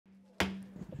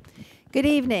Good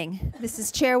evening. This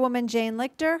is Chairwoman Jane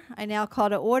Lichter. I now call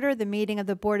to order the meeting of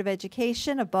the Board of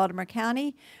Education of Baltimore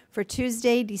County for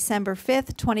Tuesday, December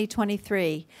 5th,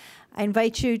 2023. I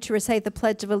invite you to recite the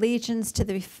Pledge of Allegiance to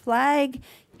the flag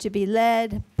to be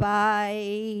led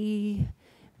by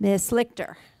Ms.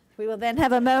 Lichter. We will then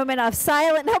have a moment of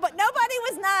silence. Nobody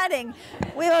was nodding.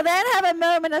 We will then have a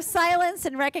moment of silence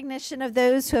in recognition of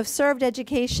those who have served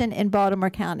education in Baltimore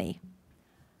County.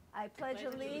 I pledge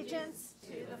allegiance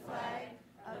to the flag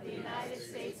of the United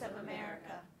States of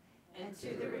America and to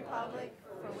the republic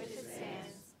for which it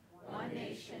stands, one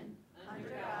nation, under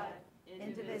God,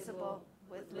 indivisible,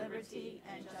 with liberty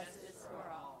and justice for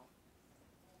all.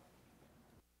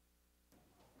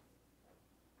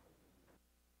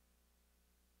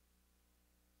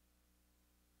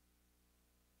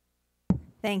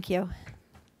 Thank you.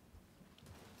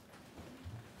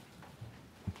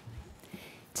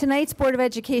 Tonight's Board of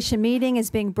Education meeting is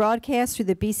being broadcast through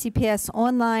the BCPS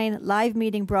online live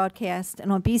meeting broadcast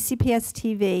and on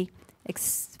BCPS-TV,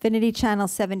 Xfinity Channel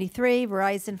 73,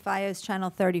 Verizon Fios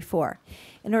Channel 34.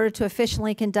 In order to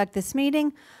efficiently conduct this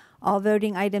meeting, all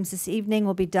voting items this evening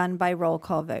will be done by roll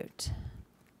call vote.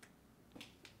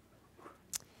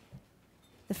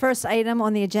 The first item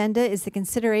on the agenda is the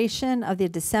consideration of the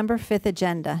December 5th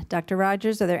agenda. Dr.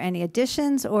 Rogers, are there any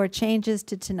additions or changes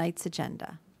to tonight's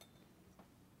agenda?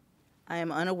 I am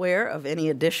unaware of any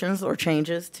additions or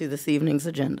changes to this evening's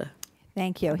agenda.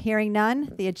 Thank you. Hearing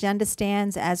none, the agenda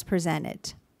stands as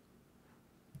presented.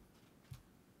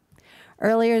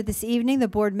 Earlier this evening, the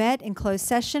board met in closed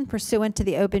session pursuant to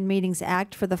the Open Meetings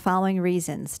Act for the following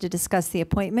reasons: to discuss the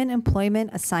appointment, employment,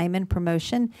 assignment,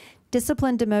 promotion,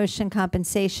 discipline, demotion,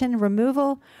 compensation,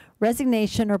 removal,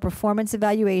 resignation, or performance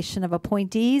evaluation of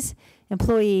appointees,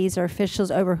 employees, or officials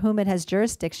over whom it has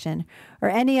jurisdiction, or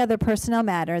any other personnel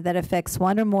matter that affects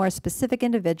one or more specific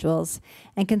individuals,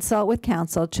 and consult with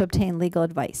counsel to obtain legal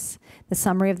advice. The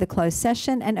summary of the closed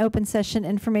session and open session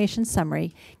information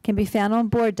summary can be found on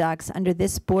board docs under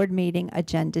this board meeting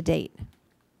agenda date.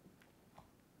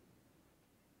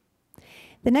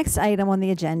 The next item on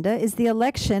the agenda is the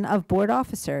election of board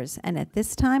officers, and at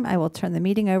this time I will turn the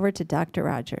meeting over to Dr.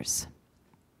 Rogers.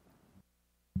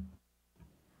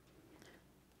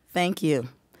 Thank you.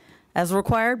 As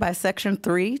required by Section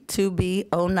 3,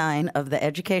 2B09 of the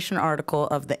Education Article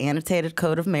of the Annotated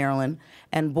Code of Maryland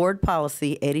and Board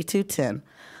Policy 8210,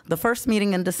 the first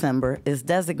meeting in December is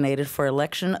designated for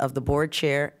election of the board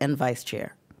chair and vice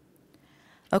chair.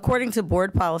 According to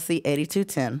Board Policy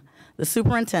 8210, the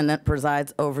superintendent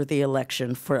presides over the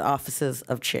election for offices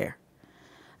of chair.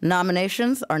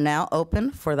 Nominations are now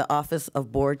open for the office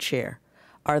of board chair.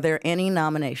 Are there any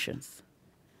nominations?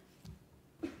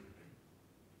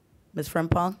 Ms.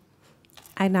 Frimpong?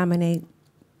 I nominate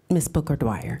Ms. Booker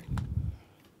Dwyer.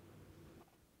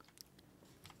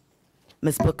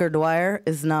 Ms. Booker Dwyer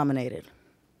is nominated.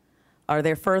 Are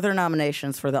there further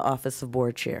nominations for the office of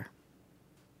board chair?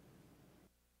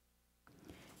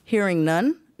 Hearing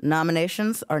none,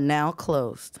 nominations are now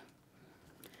closed.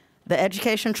 The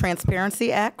Education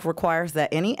Transparency Act requires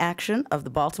that any action of the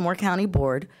Baltimore County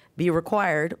Board be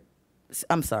recorded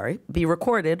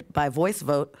by voice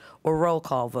vote or roll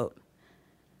call vote.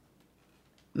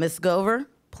 Ms. Gover,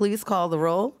 please call the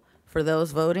roll for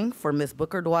those voting for Ms.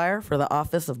 Booker Dwyer for the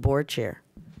office of board chair.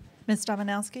 Ms.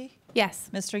 Dominowski? Yes.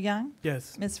 Mr. Young?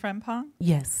 Yes. Ms. Frimpong?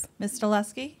 Yes. Ms.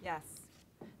 Dolesky? Yes.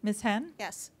 Ms. Henn?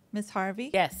 Yes. Ms. Harvey?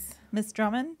 Yes. Ms.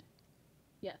 Drummond?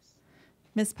 Yes.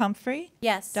 Ms. Pumphrey?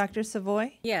 Yes. Dr.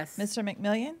 Savoy? Yes. Mr.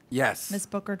 McMillian? Yes. Ms.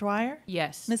 Booker Dwyer?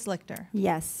 Yes. Ms. Lichter?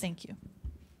 Yes. Thank you.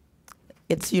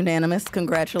 It's unanimous.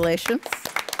 Congratulations.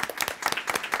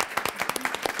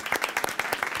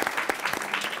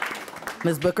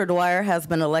 Ms. Booker Dwyer has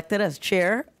been elected as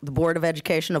chair of the Board of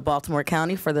Education of Baltimore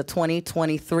County for the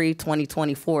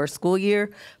 2023-2024 school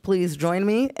year. Please join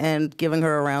me in giving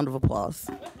her a round of applause.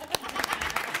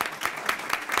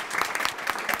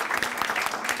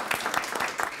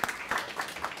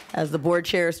 As the board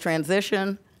chairs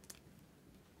transition,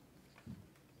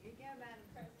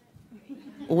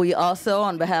 we also,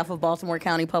 on behalf of Baltimore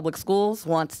County Public Schools,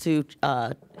 want to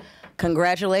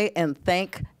congratulate and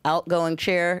thank outgoing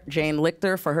chair Jane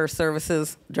Lichter for her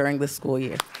services during this school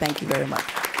year. Thank you very much.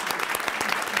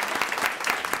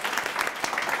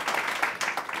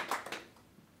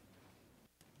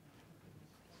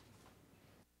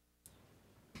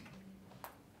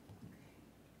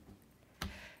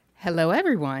 Hello,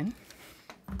 everyone.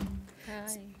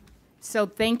 Hi. So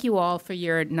thank you all for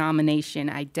your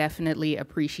nomination. I definitely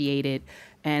appreciate it.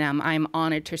 And I'm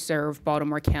honored to serve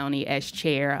Baltimore County as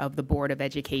chair of the Board of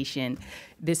Education.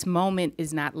 This moment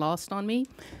is not lost on me.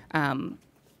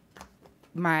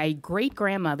 My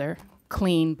great-grandmother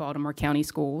cleaned Baltimore County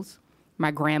schools.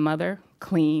 My grandmother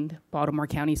cleaned Baltimore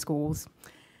County schools.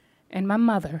 And my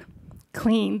mother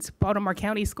cleans Baltimore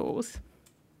County schools.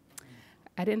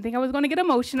 I didn't think I was going to get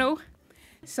emotional,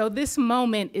 so this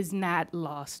moment is not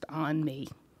lost on me.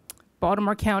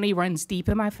 Baltimore County runs deep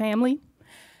in my family,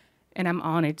 and I'm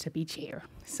honored to be chair.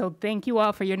 So thank you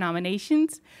all for your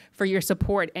nominations, for your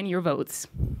support, and your votes.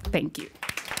 Thank you.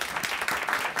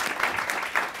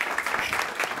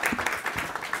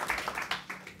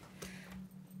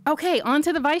 Okay, on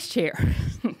to the vice chair.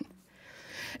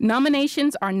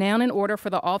 Nominations are now in order for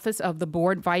the office of the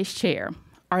board vice chair.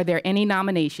 Are there any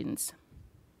nominations?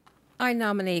 I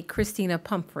nominate Christina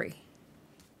Pumphrey.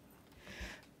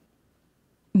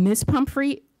 Ms.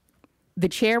 Pumphrey, the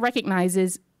chair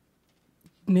recognizes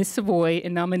Ms. Savoy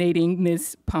in nominating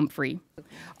Ms. Pumphrey.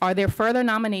 Are there further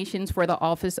nominations for the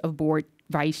office of board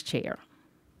vice chair?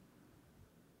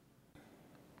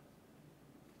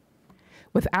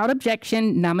 Without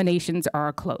objection, nominations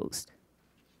are closed.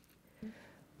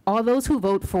 All those who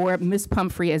vote for Ms.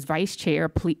 Pumphrey as vice chair,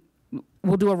 please,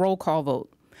 we'll do a roll call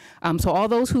vote. So all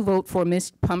those who vote for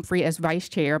Ms. Pumphrey as vice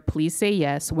chair, please say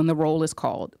yes when the roll is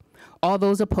called. All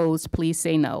those opposed, please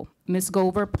say no. Ms.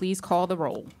 Gover, please call the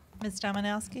roll. Ms.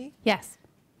 Dominowski? Yes.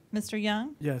 Mr.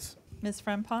 Young? Yes. Ms.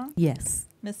 Frempong? Yes.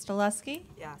 Ms. Delusky?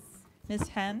 Yes. Ms.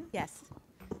 Henn? Yes.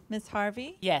 Ms.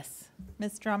 Harvey? Yes.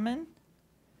 Ms. Drummond?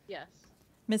 Yes.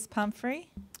 Ms.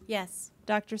 Pumphrey? Yes.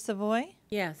 Dr. Savoy?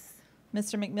 Yes.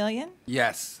 Mr. McMillian?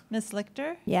 Yes. Ms.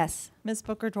 Lichter? Yes. Ms.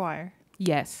 Booker Dwyer?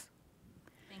 Yes.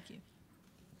 Thank you.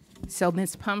 So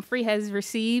Ms. Pumphrey has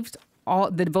received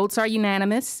all, the votes are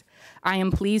unanimous. I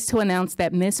am pleased to announce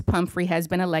that Ms. Pumphrey has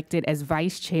been elected as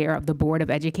vice chair of the Board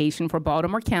of Education for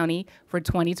Baltimore County for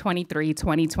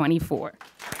 2023-2024.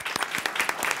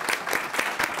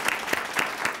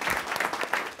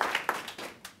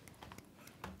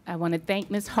 I want to thank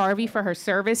Ms. Harvey for her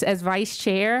service as vice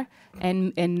chair,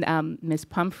 and Ms.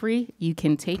 Pumphrey, you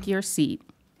can take your seat.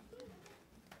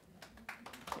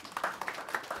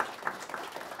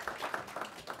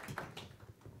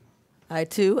 I,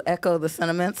 too, echo the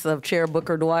sentiments of Chair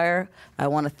Booker Dwyer. I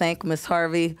want to thank Ms.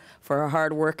 Harvey for her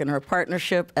hard work and her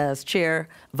partnership as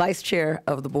vice chair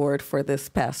of the board for this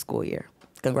past school year.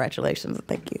 Congratulations and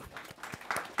thank you.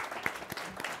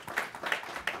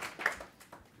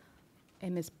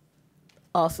 And Ms.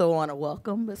 Also want to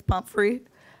welcome Ms. Pumphrey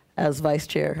as vice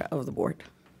chair of the board.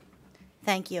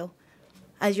 Thank you.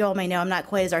 As you all may know, I'm not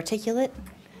quite as articulate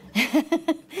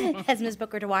as Ms.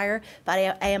 Booker Dwyer, but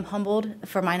I am humbled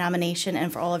for my nomination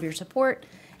and for all of your support,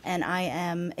 and I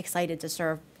am excited to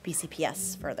serve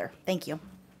BCPS further. Thank you.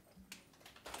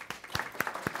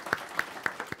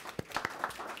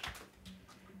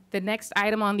 The next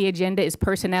item on the agenda is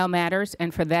personnel matters,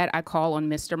 and for that, I call on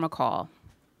Mr. McCall.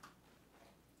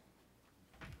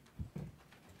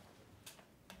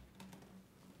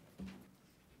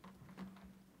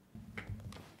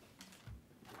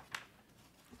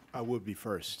 I would be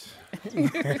first.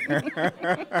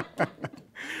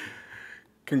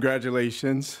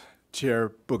 Congratulations,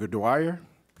 Chair Booker Dwyer,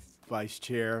 Vice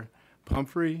Chair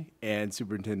Pumphrey, and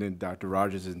Superintendent Dr.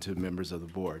 Rogers, and to members of the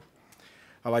board.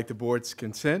 I'd like the board's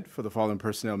consent for the following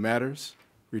personnel matters: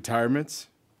 retirements,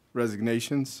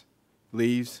 resignations,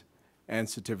 leaves, and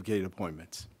certificated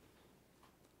appointments.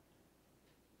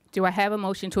 Do I have a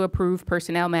motion to approve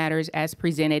personnel matters as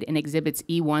presented in Exhibits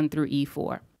E1 through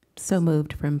E4? So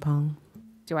moved, Frimpong.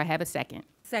 Do I have a second?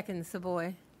 Second,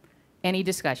 Savoy. Any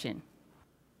discussion?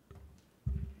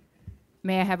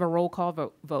 May I have a roll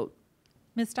call vote?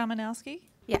 Ms. Dominowski?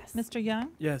 Yes. Mr. Young?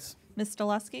 Yes. Ms.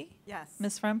 Delusky? Yes.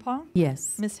 Ms. Frempong?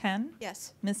 Yes. Ms. Henn?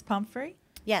 Yes. Ms. Pumphrey?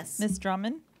 Yes. Ms.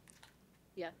 Drummond?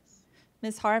 Yes.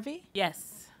 Ms. Harvey?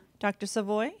 Yes. Dr.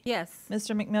 Savoy? Yes.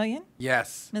 Mr. McMillian?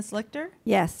 Yes. Ms. Lichter?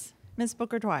 Yes. Ms.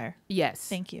 Booker Dwyer? Yes.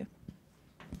 Thank you.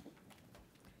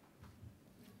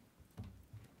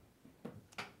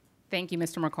 Thank you,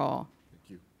 Mr. McCall.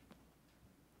 Thank you.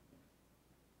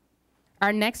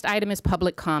 Our next item is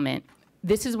public comment.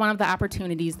 This is one of the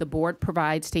opportunities the board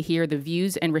provides to hear the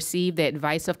views and receive the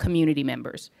advice of community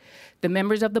members. The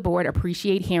members of the board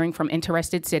appreciate hearing from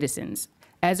interested citizens.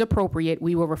 As appropriate,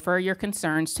 we will refer your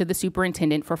concerns to the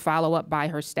superintendent for follow-up by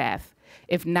her staff.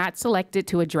 If not selected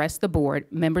to address the board,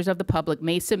 members of the public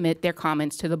may submit their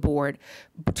comments to the board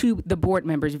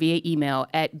members via email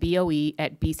at boe@bcps.org.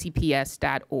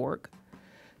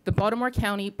 The Baltimore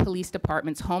County Police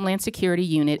Department's Homeland Security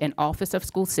Unit and Office of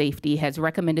School Safety has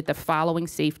recommended the following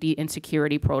safety and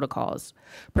security protocols.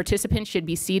 Participants should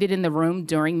be seated in the room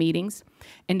during meetings.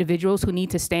 Individuals who need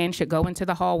to stand should go into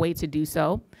the hallway to do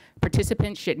so.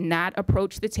 Participants should not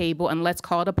approach the table unless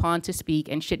called upon to speak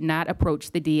and should not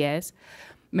approach the dais.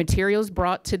 Materials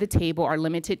brought to the table are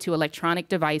limited to electronic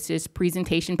devices,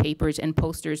 presentation papers, and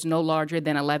posters no larger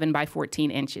than 11 by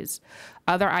 14 inches.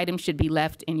 Other items should be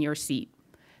left in your seat.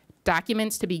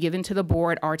 Documents to be given to the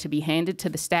board are to be handed to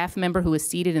the staff member who is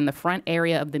seated in the front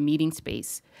area of the meeting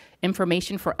space.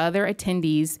 Information for other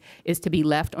attendees is to be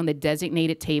left on the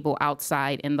designated table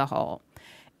outside in the hall.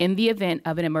 In the event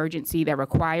of an emergency that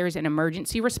requires an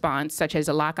emergency response, such as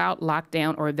a lockout,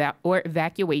 lockdown, or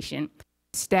evacuation,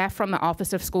 staff from the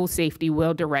Office of School Safety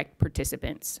will direct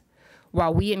participants.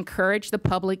 While we encourage the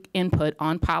public input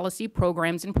on policy,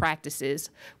 programs, and practices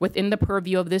within the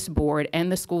purview of this board and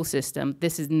the school system,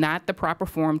 this is not the proper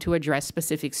forum to address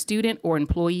specific student or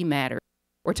employee matters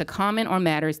or to comment on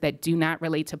matters that do not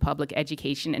relate to public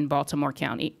education in Baltimore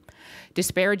County.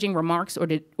 Disparaging remarks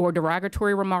or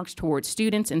derogatory remarks towards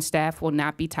students and staff will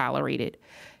not be tolerated.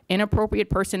 Inappropriate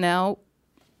personnel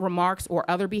remarks or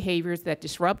other behaviors that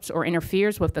disrupts or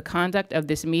interferes with the conduct of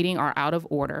this meeting are out of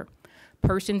order.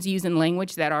 Persons using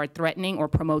language that are threatening or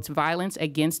promotes violence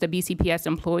against a BCPS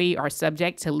employee are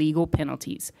subject to legal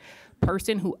penalties.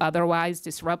 Person who otherwise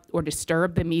disrupt or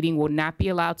disturb the meeting will not be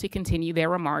allowed to continue their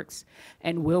remarks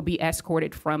and will be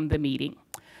escorted from the meeting.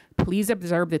 Please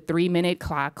observe the 3-minute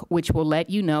clock, which will let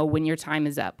you know when your time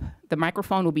is up. The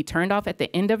microphone will be turned off at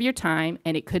the end of your time,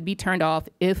 and it could be turned off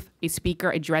if a speaker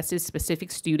addresses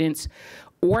specific students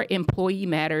or employee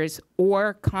matters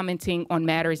or commenting on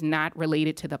matters not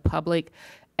related to the public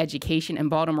education in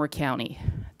Baltimore County.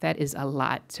 That is a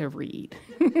lot to read.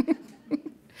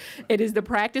 It is the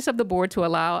practice of the board to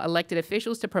allow elected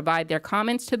officials to provide their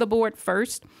comments to the board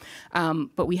first,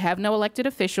 but we have no elected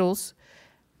officials.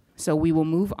 So we will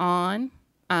move on.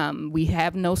 We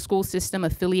have no school system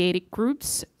affiliated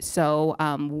groups, so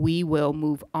we will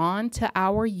move on to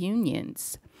our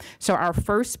unions. So our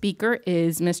first speaker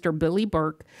is Mr. Billy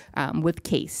Burke with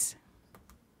CASE.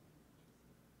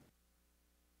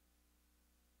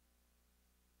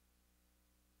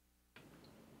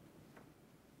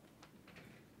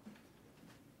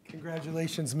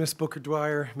 Congratulations, Ms. Booker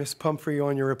Dwyer, Ms. Pumphrey,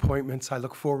 on your appointments. I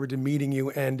look forward to meeting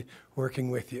you and working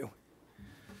with you.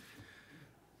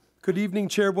 Good evening,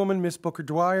 Chairwoman Ms. Booker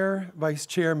Dwyer, Vice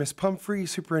Chair Ms. Pumphrey,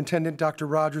 Superintendent Dr.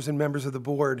 Rogers, and members of the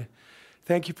board.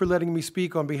 Thank you for letting me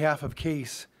speak on behalf of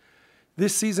CASE.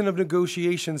 This season of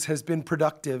negotiations has been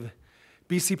productive.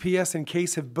 BCPS and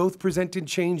CASE have both presented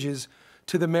changes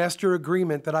to the master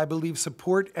agreement that I believe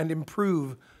support and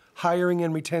improve hiring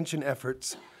and retention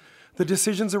efforts. The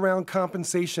decisions around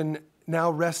compensation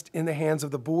now rest in the hands of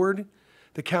the board,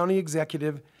 the county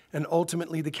executive, and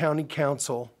ultimately the county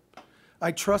council.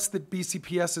 I trust that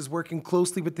BCPS is working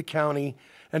closely with the county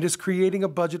and is creating a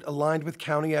budget aligned with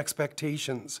county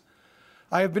expectations.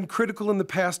 I have been critical in the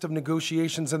past of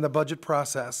negotiations and the budget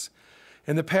process.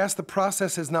 In the past, the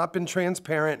process has not been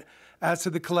transparent as to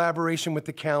the collaboration with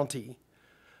the county.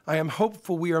 I am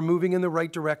hopeful we are moving in the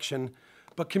right direction,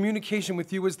 but communication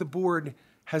with you as the board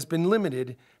has been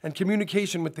limited and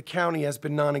communication with the county has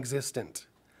been non-existent.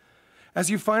 As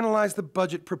you finalize the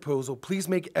budget proposal, please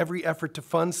make every effort to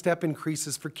fund step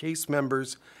increases for CASE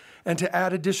members and to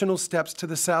add additional steps to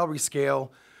the salary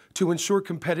scale to ensure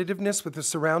competitiveness with the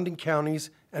surrounding counties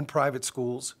and private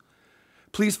schools.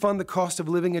 Please fund the cost of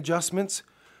living adjustments.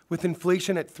 With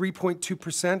inflation at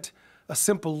 3.2%, a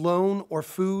simple loan or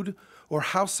food or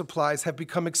house supplies have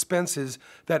become expenses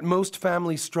that most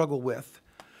families struggle with.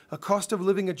 A cost of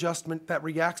living adjustment that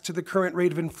reacts to the current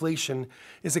rate of inflation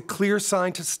is a clear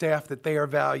sign to staff that they are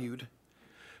valued.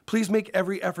 Please make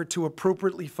every effort to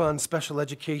appropriately fund special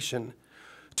education.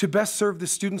 To best serve the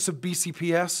students of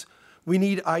BCPS, we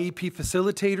need IEP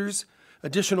facilitators,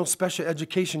 additional special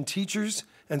education teachers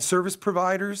and service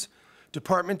providers,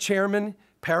 department chairmen,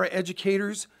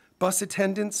 paraeducators, bus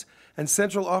attendants, and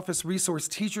central office resource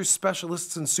teachers,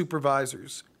 specialists, and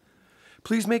supervisors.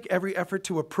 Please make every effort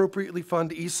to appropriately fund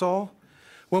ESOL.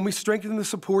 When we strengthen the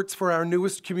supports for our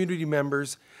newest community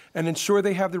members and ensure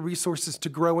they have the resources to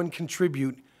grow and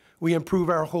contribute, we improve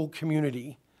our whole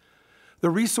community. The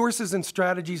resources and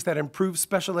strategies that improve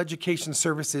special education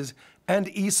services and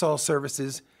ESOL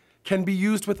services can be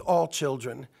used with all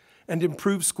children and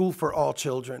improve school for all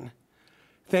children.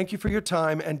 Thank you for your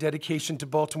time and dedication to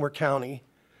Baltimore County.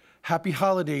 Happy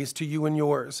holidays to you and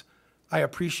yours. I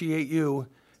appreciate you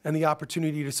and the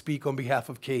opportunity to speak on behalf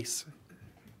of CASE.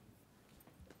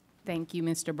 Thank you,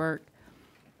 Mr. Burke.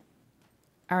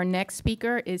 Our next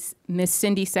speaker is Ms.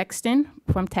 Cindy Sexton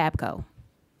from TABCO.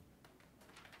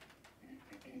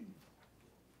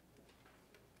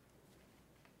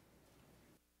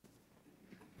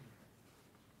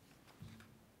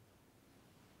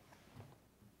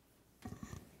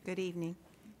 Good evening.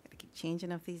 Gotta keep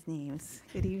changing up these names.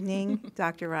 Good evening,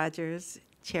 Dr. Rogers,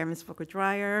 Chair Ms.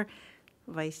 Booker-Dwyer,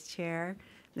 Vice Chair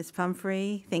Ms.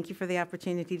 Pumphrey. Thank you for the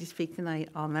opportunity to speak tonight,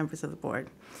 all members of the board.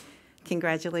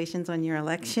 Congratulations on your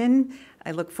election.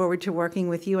 I look forward to working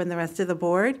with you and the rest of the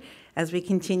board as we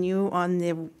continue on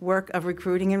the work of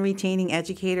recruiting and retaining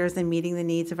educators and meeting the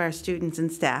needs of our students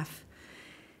and staff.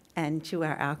 And to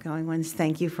our outgoing ones,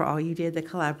 thank you for all you did, the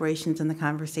collaborations and the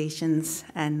conversations,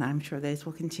 and I'm sure those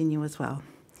will continue as well.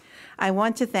 I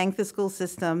want to thank the school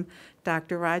system.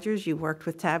 Dr. Rogers, you worked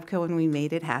with TABCO and we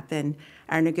made it happen.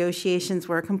 Our negotiations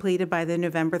were completed by the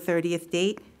November 30th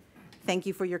date. Thank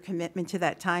you for your commitment to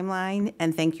that timeline,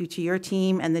 and thank you to your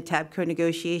team and the TABCO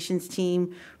negotiations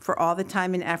team for all the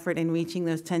time and effort in reaching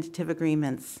those tentative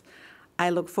agreements. I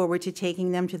look forward to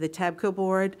taking them to the TABCO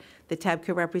board, the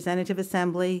TABCO Representative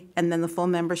Assembly, and then the full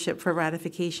membership for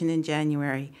ratification in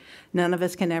January. None of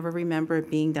us can ever remember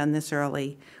it being done this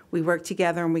early. We worked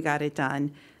together and we got it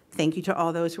done. Thank you to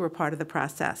all those who were part of the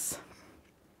process.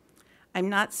 I'm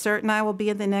not certain I will be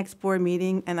at the next board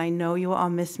meeting, and I know you will all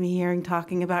miss me hearing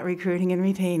talking about recruiting and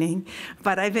retaining,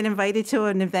 but I've been invited to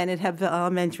an event at Hebville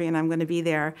Elementary, and I'm going to be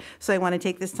there. So I want to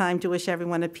take this time to wish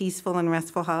everyone a peaceful and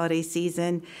restful holiday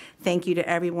season. Thank you to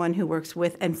everyone who works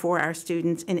with and for our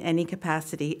students in any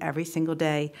capacity every single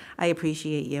day. I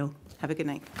appreciate you. Have a good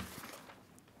night.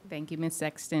 Thank you, Ms.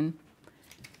 Sexton.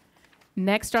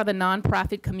 Next are the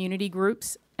nonprofit community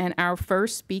groups, and our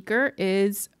first speaker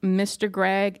is Mr.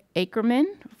 Greg Ackerman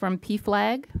from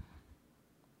PFLAG.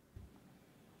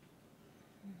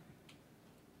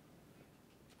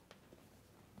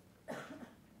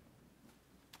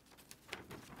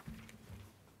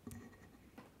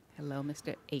 Hello,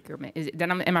 Mr. Ackerman.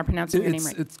 Am I pronouncing your name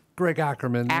right? It's Greg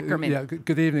Ackerman. Ackerman. Yeah,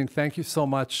 good evening. Thank you so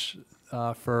much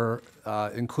for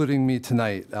including me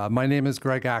tonight. My name is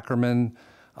Greg Ackerman.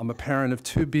 I'm a parent of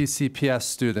 2 BCPS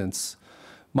students.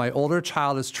 My older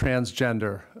child is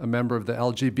transgender, a member of the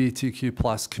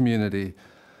LGBTQ+ community.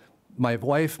 My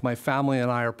wife, my family,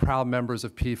 and I are proud members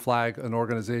of PFLAG, an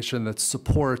organization that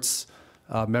supports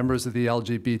members of the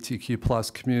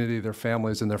LGBTQ+ community, their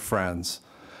families, and their friends.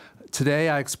 Today,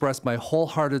 I express my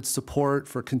wholehearted support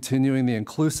for continuing the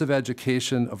inclusive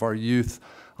education of our youth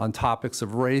on topics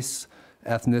of race,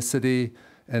 ethnicity,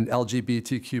 and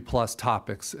LGBTQ+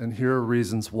 topics, and here are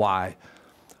reasons why.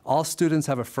 All students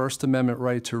have a First Amendment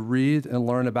right to read and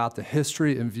learn about the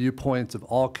history and viewpoints of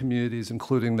all communities,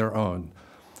 including their own.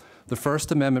 The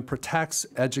First Amendment protects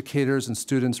educators' and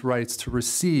students' rights to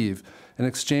receive and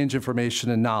exchange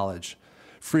information and knowledge.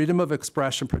 Freedom of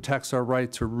expression protects our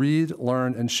right to read,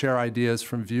 learn, and share ideas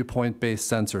from viewpoint-based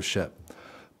censorship.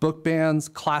 Book bans,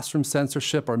 classroom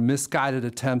censorship are misguided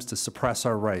attempts to suppress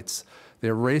our rights. They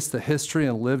erase the history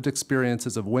and lived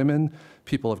experiences of women,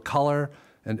 people of color,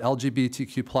 and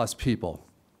LGBTQ+ people.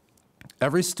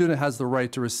 Every student has the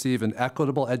right to receive an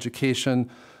equitable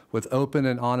education with open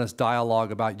and honest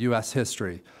dialogue about U.S.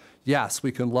 history. Yes,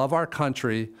 we can love our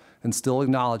country and still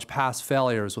acknowledge past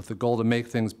failures with the goal to make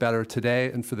things better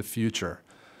today and for the future.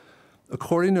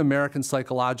 According to American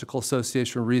Psychological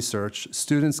Association research,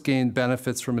 students gain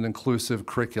benefits from an inclusive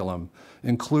curriculum,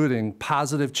 including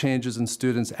positive changes in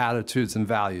students' attitudes and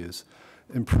values,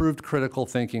 improved critical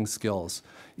thinking skills,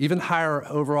 even higher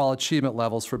overall achievement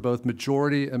levels for both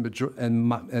majority and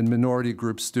minority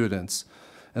group students.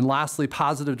 And lastly,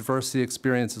 positive diversity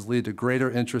experiences lead to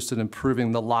greater interest in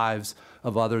improving the lives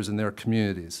of others in their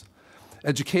communities.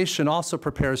 Education also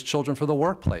prepares children for the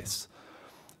workplace.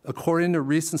 According to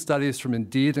recent studies from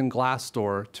Indeed and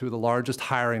Glassdoor, 2 of the largest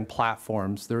hiring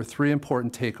platforms, there are 3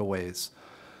 important takeaways.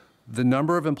 The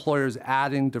number of employers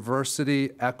adding diversity,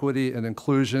 equity, and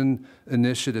inclusion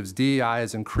initiatives, DEI,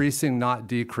 is increasing, not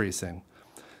decreasing.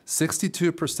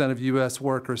 62% of U.S.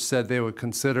 workers said they would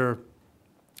consider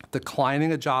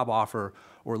declining a job offer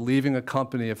or leaving a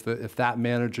company if that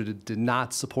manager did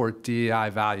not support DEI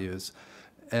values.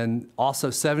 And also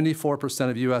 74%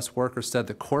 of U.S. workers said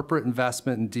that corporate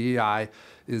investment in DEI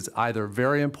is either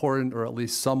very important or at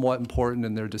least somewhat important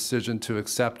in their decision to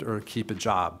accept or keep a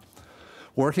job.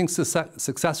 Working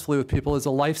successfully with people is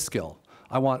a life skill.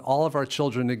 I want all of our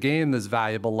children to gain this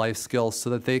valuable life skill so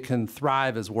that they can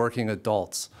thrive as working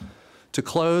adults. To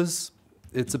close,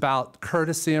 it's about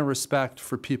courtesy and respect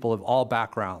for people of all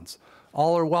backgrounds.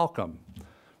 All are welcome.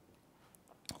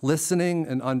 Listening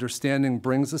and understanding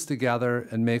brings us together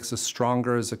and makes us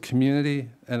stronger as a community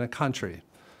and a country.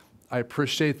 I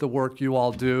appreciate the work you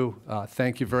all do.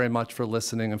 Thank you very much for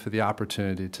listening and for the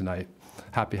opportunity tonight.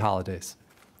 Happy holidays.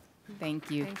 Thank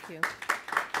you. Thank you.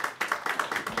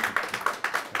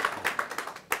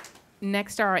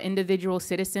 Next are our individual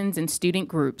citizens and student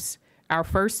groups. Our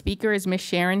first speaker is Ms.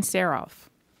 Sharon Saroff.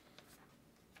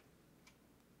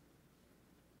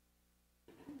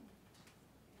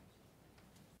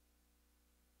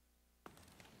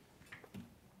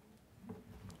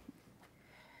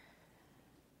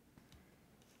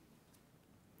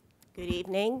 Good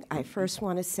evening. I first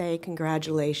want to say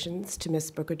congratulations to Ms.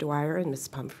 Booker Dwyer and Ms.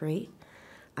 Pumphrey.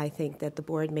 I think that the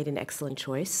board made an excellent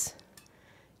choice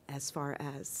as far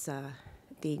as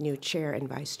the new chair and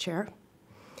vice chair.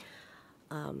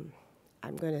 I'm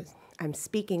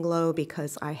speaking low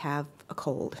because I have a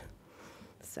cold.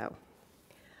 So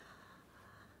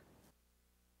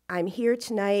I'm here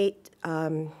tonight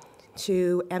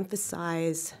to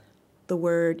emphasize the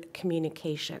word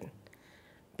communication,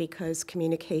 because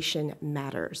communication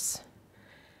matters.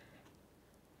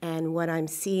 And what I'm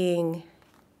seeing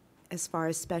as far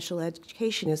as special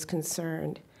education is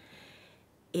concerned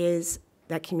is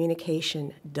that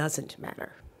communication doesn't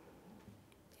matter.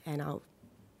 And I'll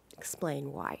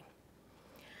explain why.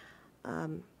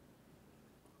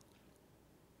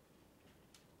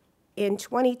 In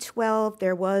 2012,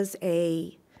 there was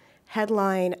a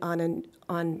headline on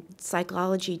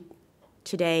Psychology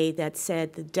Today that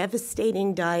said the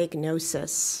devastating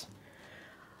diagnosis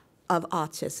of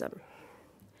autism.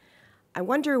 I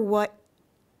wonder what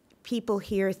people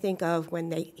here think of when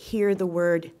they hear the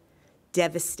word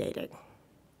devastating.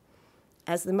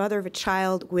 As the mother of a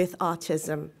child with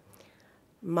autism,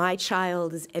 my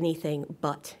child is anything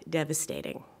but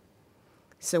devastating.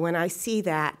 So when I see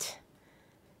that,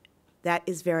 that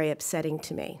is very upsetting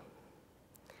to me.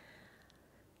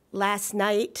 Last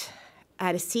night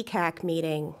at a CCAC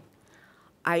meeting,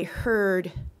 I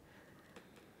heard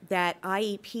that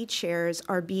IEP chairs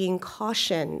are being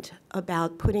cautioned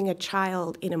about putting a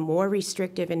child in a more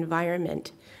restrictive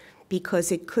environment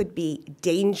because it could be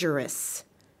dangerous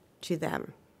to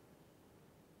them.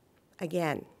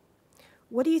 Again,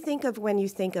 what do you think of when you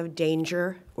think of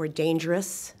danger or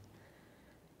dangerous?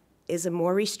 Is a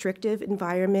more restrictive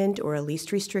environment or a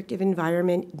least restrictive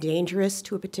environment dangerous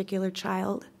to a particular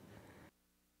child?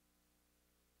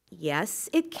 Yes,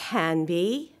 it can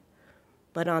be,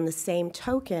 but on the same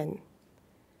token,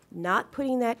 not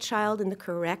putting that child in the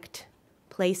correct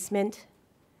placement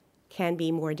can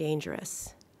be more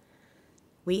dangerous.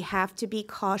 We have to be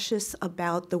cautious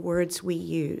about the words we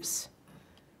use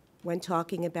when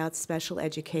talking about special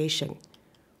education.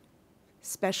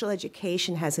 Special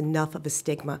education has enough of a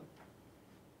stigma.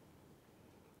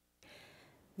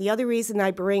 The other reason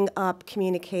I bring up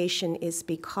communication is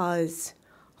because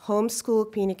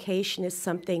homeschool communication is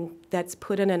something that's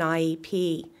put in an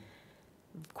IEP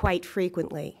quite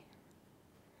frequently.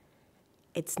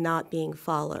 It's not being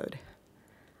followed.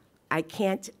 I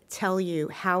can't tell you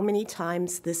how many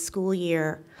times this school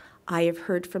year I have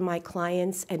heard from my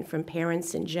clients and from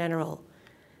parents in general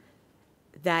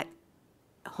that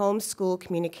homeschool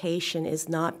communication is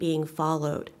not being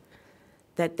followed,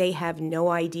 that they have no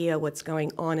idea what's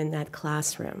going on in that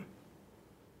classroom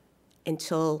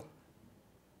until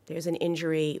there's an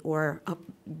injury or a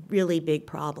really big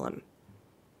problem.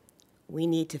 We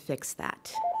need to fix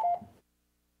that.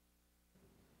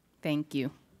 Thank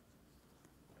you.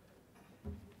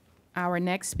 Our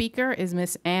next speaker is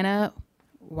Ms. Anna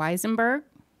Weisenberg.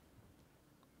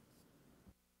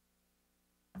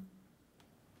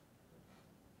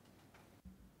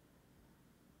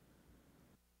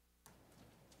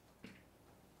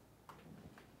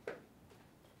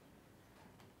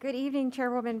 Good evening,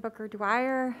 Chairwoman Booker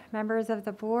Dwyer, members of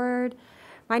the board.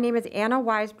 My name is Anna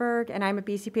Weisberg, and I'm a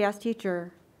BCPS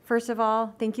teacher. First of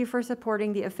all, thank you for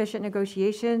supporting the efficient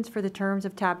negotiations for the terms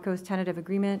of TABCO's tentative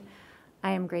agreement.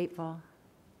 I am grateful.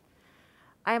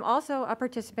 I am also a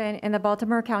participant in the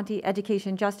Baltimore County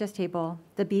Education Justice Table,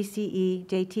 the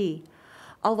BCEJT,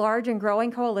 a large and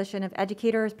growing coalition of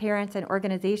educators, parents, and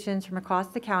organizations from across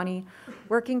the county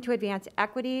working to advance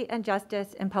equity and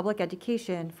justice in public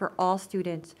education for all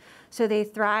students so they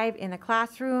thrive in the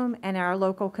classroom and in our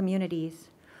local communities.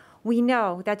 We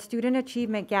know that student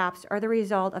achievement gaps are the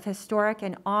result of historic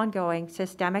and ongoing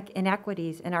systemic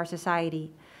inequities in our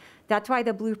society. That's why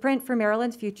the Blueprint for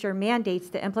Maryland's Future mandates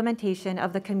the implementation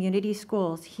of the community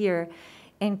schools here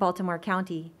in Baltimore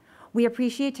County. We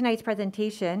appreciate tonight's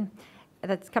presentation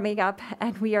that's coming up,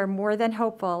 and we are more than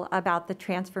hopeful about the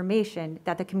transformation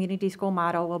that the community school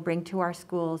model will bring to our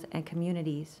schools and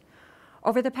communities.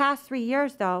 Over the past 3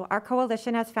 years, though, our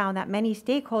coalition has found that many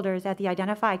stakeholders at the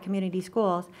identified community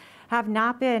schools have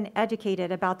not been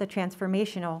educated about the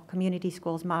transformational community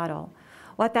schools model,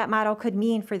 what that model could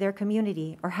mean for their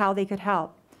community or how they could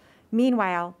help.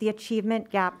 Meanwhile, the achievement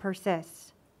gap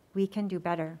persists. We can do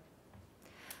better.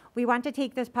 We want to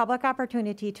take this public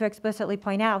opportunity to explicitly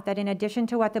point out that in addition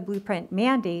to what the blueprint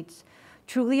mandates,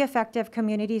 truly effective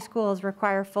community schools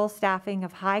require full staffing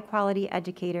of high-quality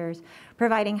educators,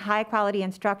 providing high-quality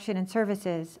instruction and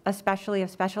services, especially of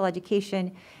special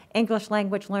education, English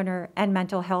language learner, and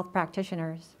mental health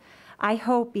practitioners. I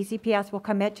hope BCPS will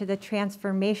commit to the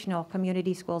transformational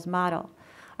community schools model.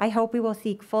 I hope we will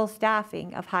seek full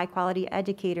staffing of high-quality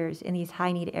educators in these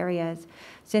high-need areas,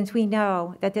 since we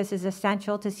know that this is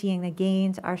essential to seeing the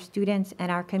gains our students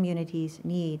and our communities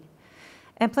need.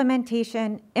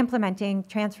 Implementing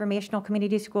transformational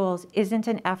community schools isn't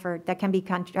an effort that can be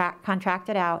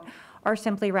contracted out or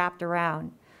simply wrapped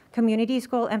around. Community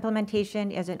school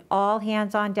implementation is an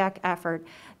all-hands-on-deck effort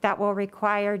that will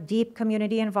require deep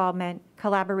community involvement,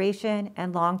 collaboration,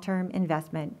 and long-term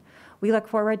investment. We look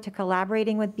forward to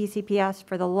collaborating with BCPS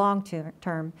for the long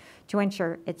term to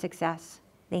ensure its success.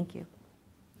 Thank you.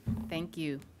 Thank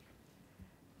you.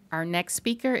 Our next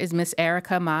speaker is Ms.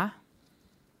 Erica Ma.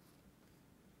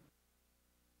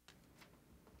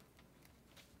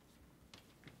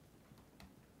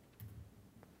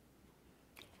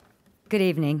 Good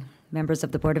evening, members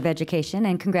of the Board of Education,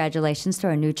 and congratulations to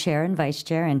our new chair and vice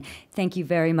chair, and thank you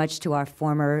very much to our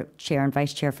former chair and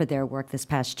vice chair for their work this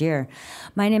past year.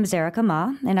 My name is Erica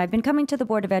Ma, and I've been coming to the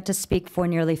Board of Ed to speak for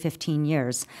nearly 15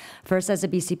 years, first as a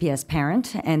BCPS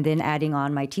parent, and then adding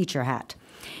on my teacher hat.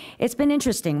 It's been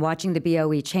interesting watching the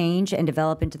BOE change and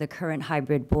develop into the current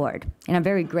hybrid board, and I'm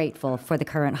very grateful for the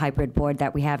current hybrid board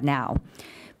that we have now.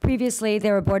 Previously,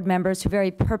 there were board members who very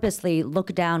purposely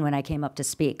looked down when I came up to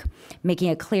speak, making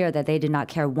it clear that they did not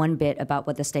care one bit about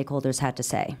what the stakeholders had to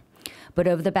say. But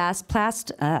over the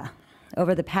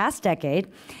past decade,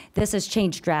 this has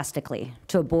changed drastically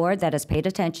to a board that has paid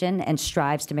attention and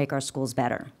strives to make our schools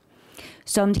better.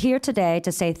 So I'm here today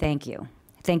to say thank you.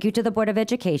 Thank you to the Board of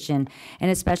Education, and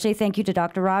especially thank you to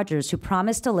Dr. Rogers, who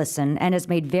promised to listen and has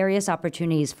made various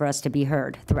opportunities for us to be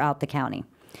heard throughout the county.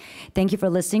 Thank you for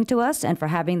listening to us and for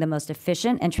having the most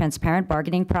efficient and transparent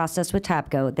bargaining process with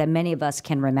TAPCO that many of us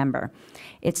can remember.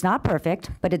 It's not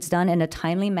perfect, but it's done in a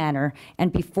timely manner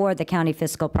and before the county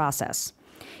fiscal process.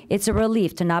 It's a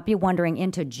relief to not be wondering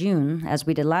into June, as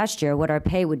we did last year, what our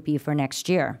pay would be for next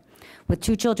year. With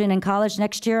 2 children in college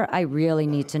next year, I really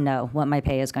need to know what my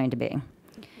pay is going to be.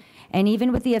 And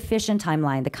even with the efficient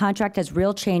timeline, the contract has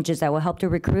real changes that will help to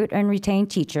recruit and retain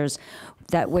teachers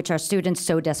which our students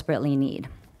so desperately need.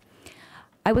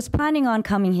 I was planning on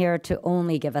coming here to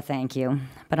only give a thank you,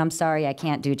 but I'm sorry I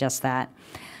can't do just that.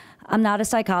 I'm not a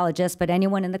psychologist, but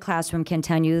anyone in the classroom can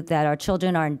tell you that our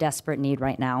children are in desperate need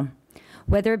right now.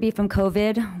 Whether it be from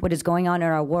COVID, what is going on in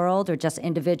our world, or just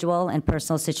individual and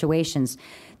personal situations,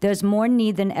 there's more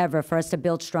need than ever for us to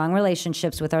build strong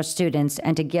relationships with our students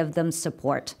and to give them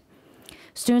support.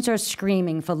 Students are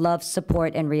screaming for love,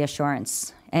 support, and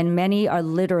reassurance, and many are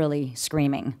literally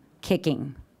screaming,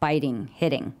 kicking, biting,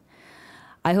 hitting.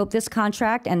 I hope this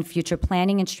contract and future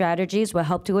planning and strategies will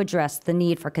help to address the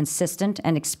need for consistent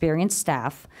and experienced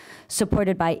staff,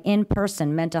 supported by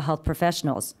in-person mental health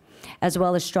professionals, as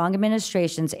well as strong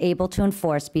administrations able to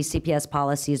enforce BCPS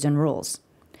policies and rules.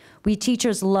 We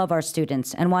teachers love our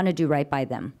students and want to do right by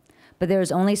them, but there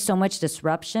is only so much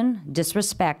disruption,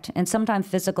 disrespect, and sometimes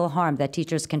physical harm that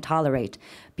teachers can tolerate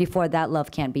before that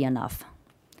love can't be enough.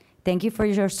 Thank you for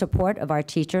your support of our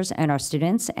teachers and our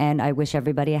students, and I wish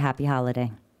everybody a happy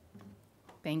holiday.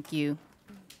 Thank you.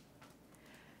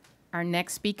 Our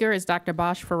next speaker is Dr.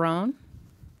 Bosch Ferrone.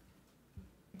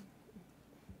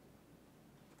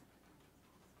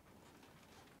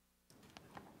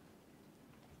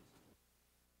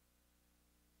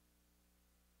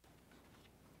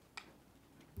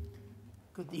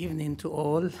 Good evening to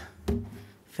all.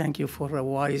 Thank you for a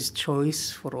wise choice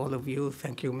for all of you.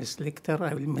 Thank you, Ms. Lichter.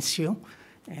 I will miss you.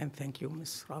 And thank you,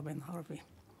 Ms. Robin Harvey.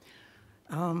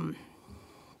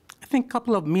 I think a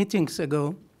couple of meetings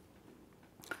ago,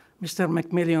 Mr.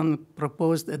 McMillian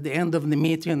proposed at the end of the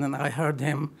meeting, and I heard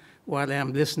him while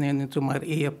I'm listening into my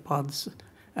earpods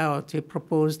out. He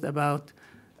proposed about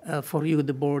for you,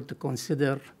 the board, to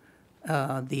consider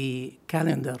the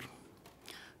calendar.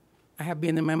 I have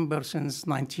been a member since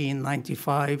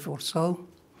 1995 or so.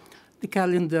 The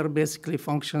calendar basically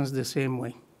functions the same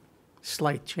way,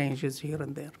 slight changes here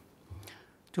and there.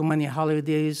 Too many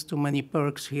holidays, too many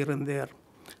perks here and there.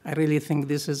 I really think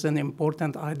this is an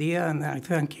important idea, and I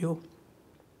thank you,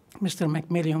 Mr.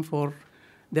 McMillian, for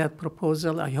that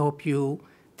proposal. I hope you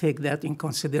take that in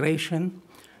consideration.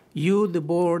 You, the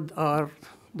board, are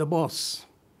the boss,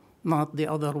 not the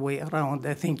other way around.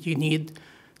 I think you need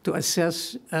to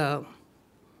assess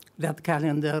that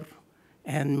calendar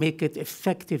and make it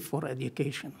effective for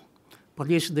education.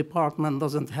 Police department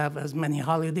doesn't have as many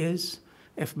holidays,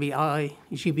 FBI,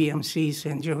 GBMC,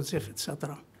 St. Joseph,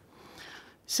 etc.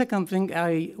 Second thing,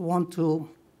 I want to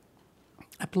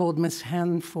applaud Ms.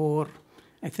 Hen for,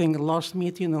 I think, last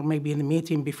meeting or maybe the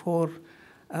meeting before,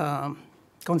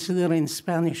 considering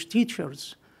Spanish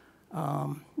teachers.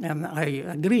 And I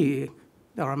agree,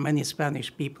 there are many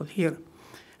Spanish people here.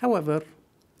 However,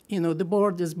 the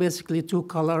board is basically 2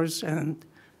 colors and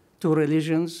 2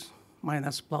 religions,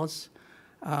 minus plus.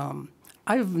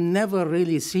 I've never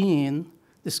really seen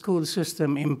the school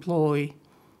system employ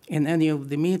in any of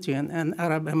the meeting an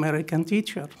Arab American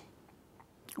teacher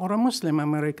or a Muslim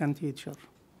American teacher.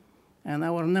 And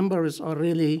our numbers are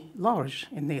really large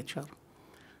in nature.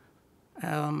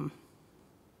 I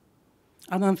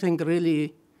don't think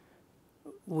really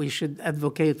we should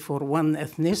advocate for one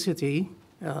ethnicity.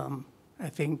 I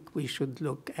think we should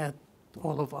look at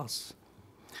all of us.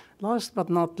 Last but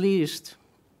not least,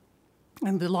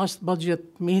 in the last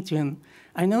budget meeting,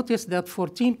 I noticed that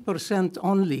 14%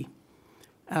 only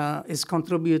is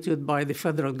contributed by the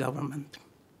federal government.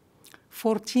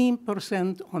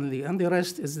 14% only, and the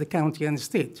rest is the county and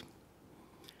state.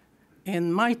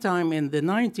 In my time in the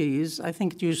 90s, I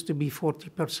think it used to be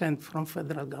 40% from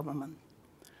federal government.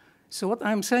 So what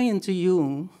I'm saying to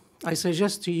you, I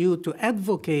suggest to you to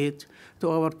advocate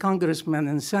to our congressmen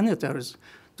and senators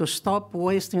to stop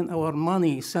wasting our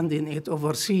money sending it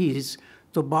overseas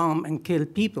to bomb and kill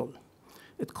people.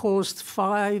 It cost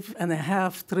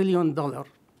 $5.5 trillion,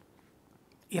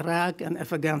 Iraq and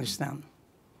Afghanistan.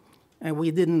 And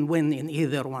we didn't win in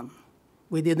either one.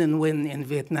 We didn't win in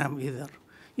Vietnam either.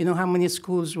 You know how many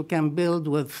schools we can build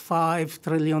with $5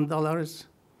 trillion?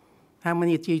 How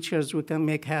many teachers we can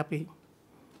make happy?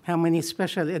 How many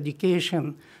special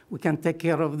education we can take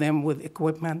care of them with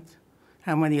equipment?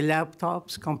 How many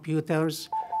laptops, computers,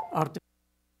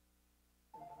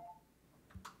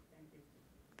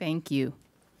 Thank you.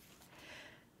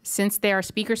 Since there are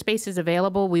speaker spaces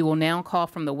available, we will now call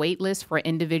from the wait list for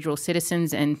individual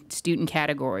citizens and student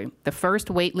category. The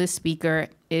first wait list speaker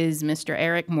is Mr.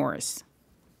 Eric Morris.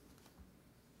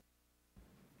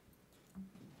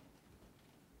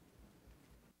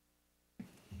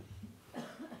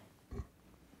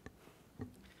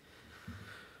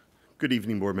 Good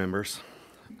evening, board members.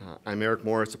 I'm Eric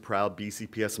Morris, a proud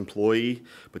BCPS employee,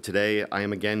 but today I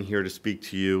am again here to speak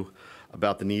to you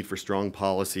about the need for strong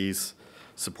policies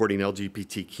supporting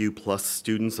LGBTQ plus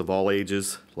students of all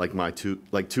ages, like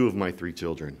two of my 3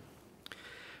 children.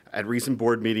 At recent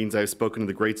board meetings, I've spoken of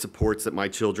the great supports that my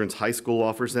children's high school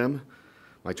offers them,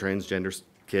 my transgender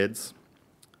kids.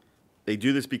 They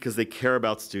do this because they care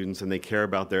about students and they care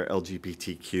about their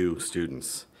LGBTQ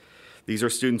students. These are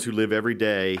students who live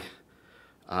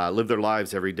their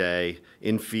lives every day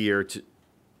in fear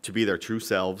to be their true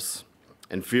selves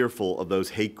and fearful of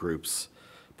those hate groups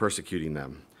persecuting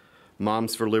them.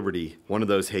 Moms for Liberty, one of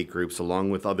those hate groups,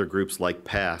 along with other groups like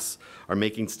PASS, are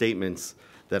making statements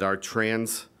that our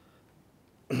trans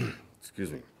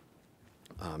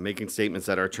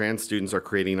students are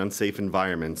creating unsafe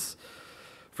environments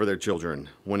for their children,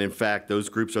 when in fact those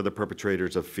groups are the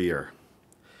perpetrators of fear.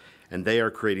 And they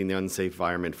are creating the unsafe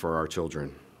environment for our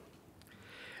children.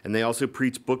 And they also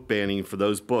preach book banning for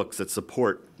those books that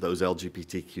support those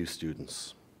LGBTQ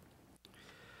students.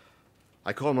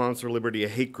 I call Moms for Liberty a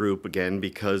hate group again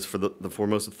because for the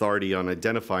foremost authority on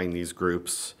identifying these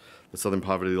groups, the Southern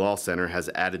Poverty Law Center has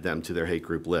added them to their hate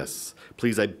group lists.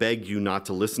 Please, I beg you not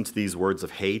to listen to these words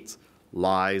of hate,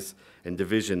 lies, and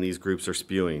division these groups are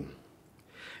spewing.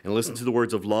 And listen to the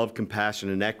words of love, compassion,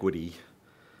 and equity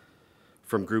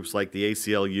from groups like the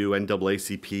ACLU,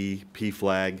 NAACP,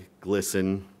 PFLAG,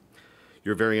 GLSEN,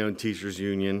 your very own Teachers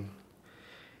Union,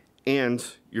 and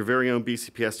your very own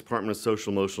BCPS Department of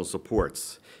Social Emotional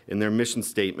Supports. In their mission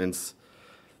statements,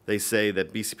 they say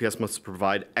that BCPS must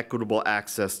provide equitable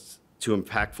access to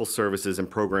impactful services and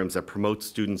programs that promote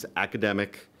students'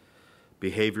 academic,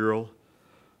 behavioral,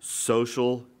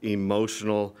 social,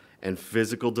 emotional, and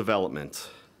physical development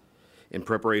in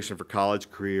preparation for college,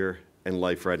 career, and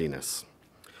life readiness.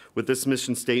 With this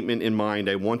mission statement in mind,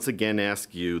 I once again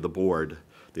ask you, the board,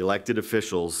 the elected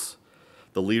officials,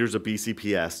 the leaders of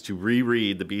BCPS, to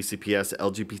reread the BCPS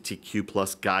LGBTQ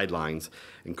plus guidelines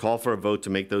and call for a vote to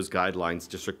make those guidelines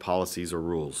district policies or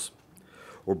rules.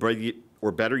 Or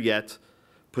better yet,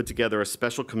 put together a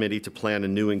special committee to plan a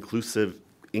new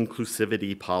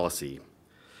inclusivity policy.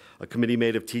 A committee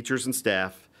made of teachers and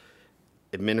staff,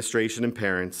 administration and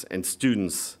parents, and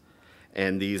students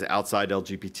and these outside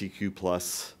LGBTQ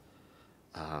plus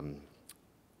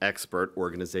expert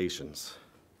organizations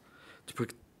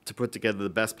to put together the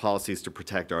best policies to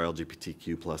protect our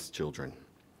LGBTQ plus children.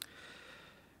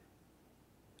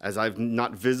 As I've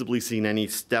not visibly seen any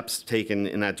steps taken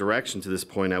in that direction to this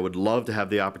point, I would love to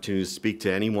have the opportunity to speak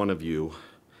to any one of you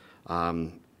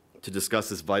to discuss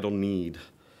this vital need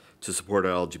to support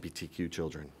our LGBTQ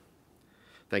children.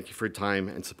 Thank you for your time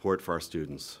and support for our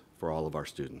students, for all of our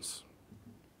students.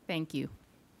 Thank you.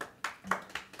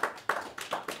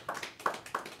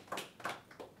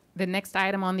 The next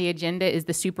item on the agenda is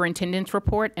the superintendent's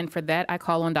report, and for that, I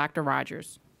call on Dr.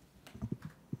 Rogers.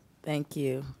 Thank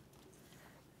you.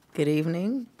 Good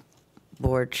evening,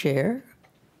 Board Chair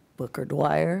Booker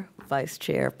Dwyer, Vice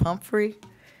Chair Pumphrey,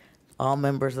 all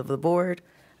members of the board.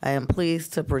 I am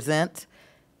pleased to present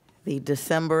the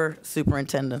December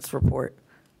Superintendent's Report.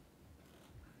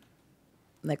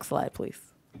 Next slide, please.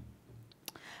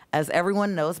 As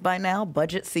everyone knows by now,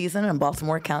 budget season in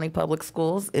Baltimore County Public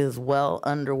Schools is well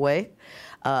underway.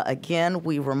 Again,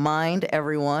 we remind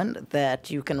everyone that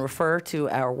you can refer to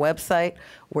our website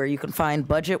where you can find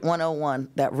Budget 101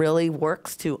 that really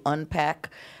works to unpack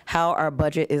how our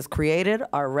budget is created,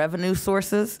 our revenue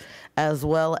sources, as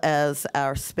well as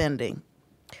our spending.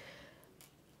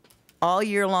 All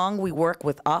year long, we work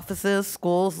with offices,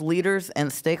 schools, leaders, and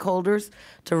stakeholders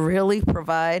to really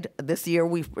provide, this year,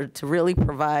 to really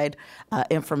provide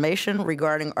information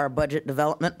regarding our budget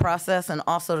development process and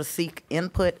also to seek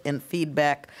input and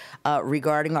feedback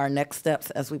regarding our next steps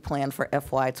as we plan for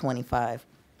FY25.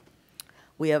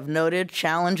 We have noted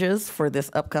challenges for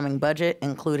this upcoming budget,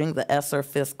 including the ESSER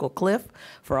fiscal cliff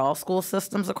for all school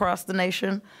systems across the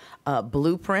nation,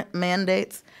 blueprint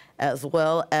mandates, as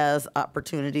well as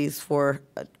opportunities for,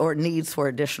 or needs for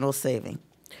additional saving.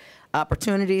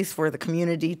 Opportunities for the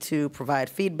community to provide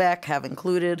feedback have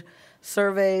included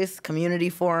surveys, community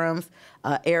forums,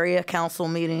 area council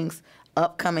meetings,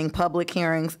 upcoming public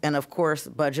hearings, and of course,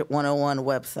 Budget 101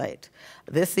 website.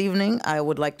 This evening, I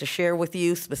would like to share with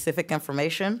you specific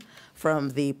information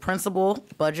from the Principal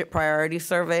Budget Priority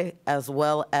Survey, as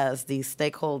well as the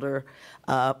stakeholder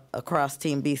across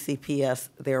Team BCPS,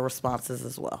 their responses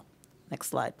as well. Next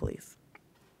slide, please.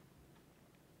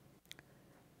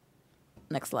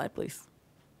 Next slide, please.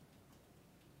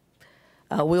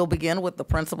 We'll begin with the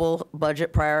Principal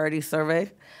Budget Priority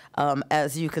Survey.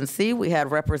 As you can see, we had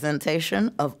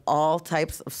representation of all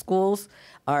types of schools.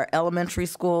 Our elementary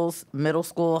schools, middle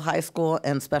school, high school,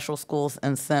 and special schools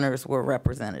and centers were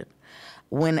represented.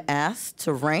 When asked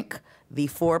to rank the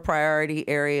 4 priority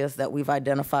areas that we've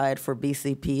identified for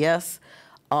BCPS,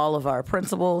 all of our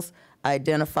principals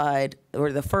identified,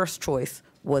 or the first choice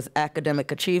was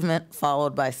academic achievement,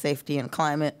 followed by safety and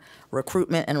climate,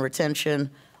 recruitment and retention,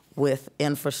 with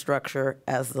infrastructure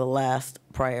as the last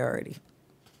priority.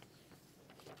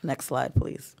 Next slide,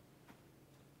 please.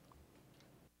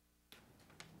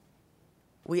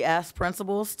 We asked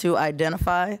principals to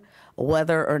identify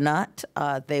whether or not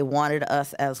they wanted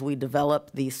us, as we develop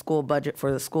the school budget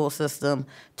for the school system,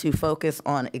 to focus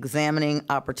on examining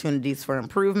opportunities for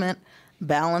improvement,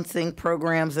 balancing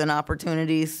programs and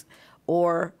opportunities,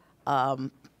 or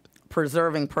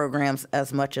preserving programs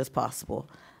as much as possible.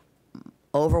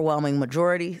 Overwhelming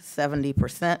majority,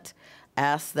 70%,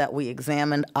 asked that we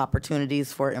examine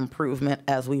opportunities for improvement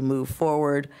as we move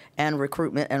forward, and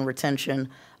recruitment and retention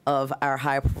of our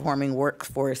high-performing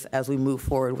workforce as we move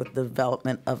forward with the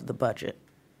development of the budget.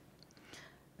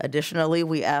 Additionally,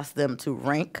 we asked them to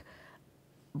rank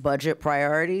budget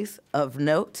priorities. Of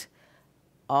note,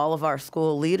 all of our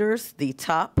school leaders, the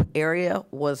top area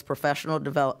was professional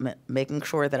development, making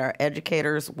sure that our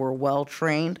educators were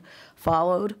well-trained,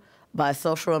 followed by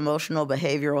social, emotional,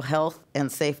 behavioral health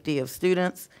and safety of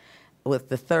students, with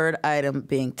the third item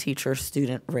being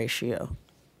teacher-student ratio.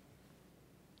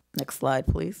 Next slide,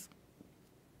 please.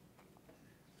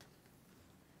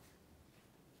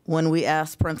 When we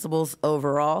asked principals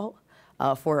overall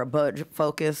for a budget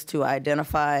focus to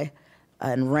identify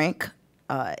and rank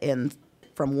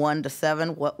from 1 to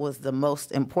 7 what was the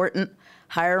most important,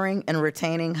 hiring and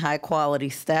retaining high-quality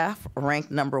staff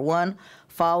ranked number 1,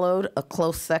 followed a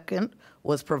close second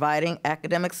was providing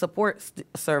academic support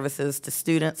services to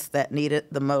students that need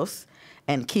it the most,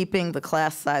 and keeping the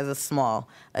class sizes small.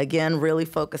 Again, really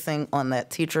focusing on that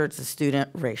teacher-to-student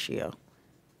ratio.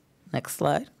 Next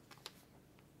slide.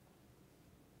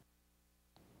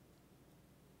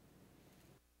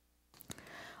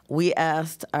 We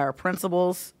asked our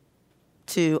principals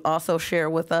to also share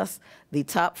with us the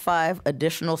top 5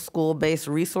 additional school-based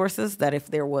resources that, if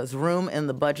there was room in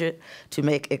the budget to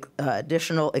make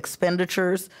additional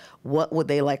expenditures, what would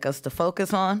they like us to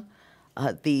focus on?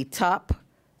 The top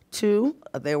two,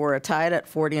 they were tied at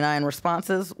 49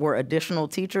 responses, were additional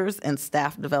teachers and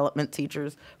staff development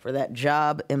teachers for that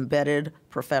job-embedded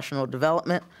professional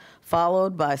development,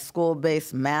 followed by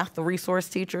school-based math resource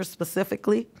teachers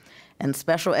specifically, and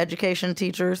special education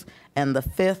teachers, and the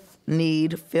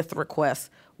fifth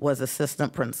request was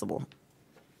assistant principal.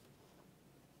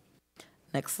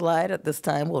 Next slide. At this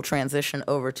time, we'll transition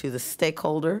over to the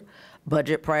stakeholder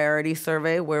budget priority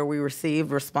survey, where we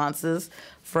received responses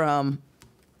from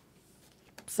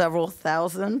several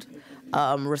thousand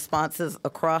responses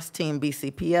across Team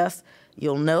BCPS.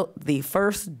 You'll note the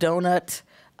first donut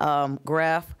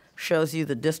graph shows you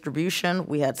the distribution.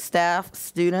 We had staff,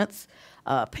 students,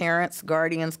 parents,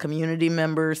 guardians, community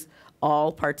members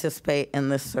all participate in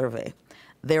this survey.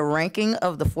 Their ranking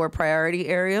of the 4 priority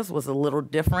areas was a little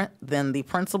different than the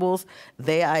principals.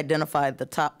 They identified the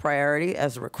top priority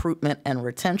as recruitment and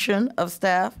retention of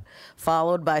staff,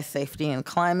 followed by safety and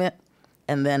climate,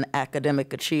 and then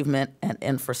academic achievement and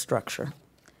infrastructure.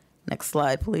 Next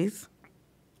slide, please.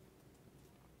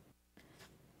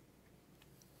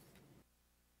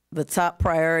 The top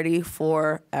priority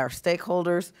for our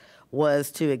stakeholders was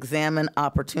to examine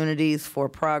opportunities for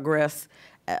progress,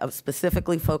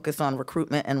 specifically focused on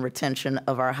recruitment and retention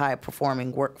of our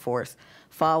high-performing workforce,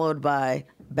 followed by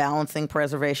balancing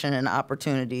preservation and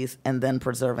opportunities, and then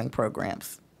preserving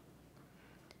programs.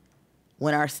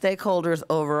 When our stakeholders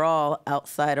overall,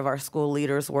 outside of our school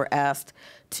leaders, were asked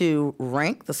to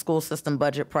rank the school system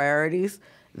budget priorities,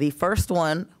 the first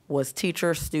one was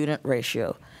teacher-student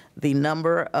ratio. The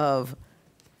number of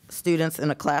students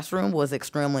in a classroom was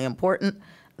extremely important.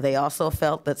 They also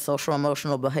felt that social,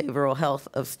 emotional, behavioral health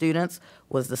of students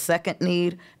was the second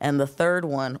need, and the third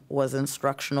one was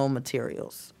instructional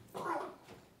materials.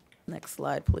 Next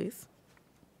slide, please.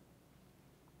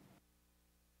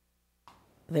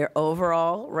 Their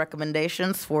overall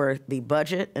recommendations for the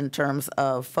budget in terms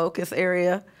of focus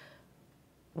area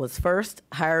was first,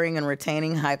 hiring and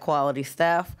retaining high-quality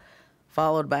staff,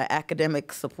 followed by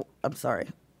academic support,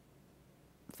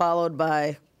 followed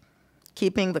by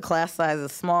keeping the class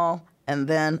sizes small, and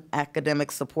then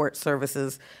academic support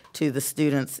services to the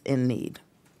students in need.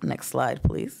 Next slide,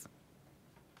 please.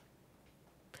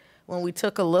 When we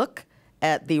took a look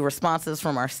at the responses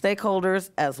from our stakeholders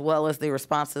as well as the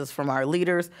responses from our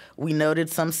leaders, we noted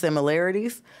some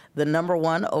similarities. The number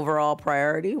one overall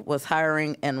priority was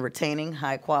hiring and retaining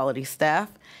high-quality staff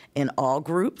in all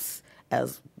groups,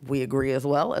 as we agree as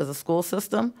well as a school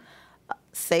system.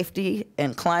 Safety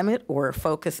and climate were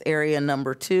focus area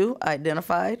number 2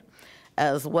 identified,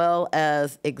 as well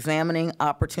as examining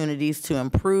opportunities to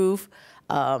improve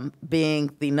being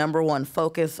the number 1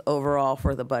 focus overall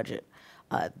for the budget.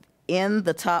 In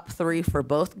the top 3 for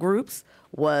both groups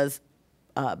was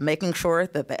making sure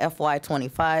that the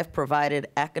FY25 provided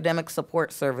academic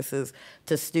support services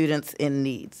to students in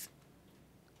needs.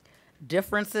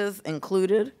 Differences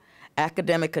included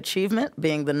academic achievement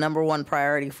being the number 1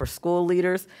 priority for school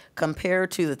leaders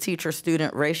compared to the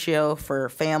teacher-student ratio for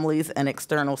families and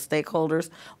external stakeholders.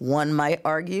 One might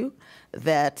argue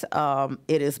that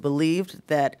it is believed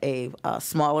that a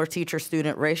smaller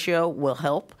teacher-student ratio will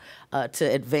help to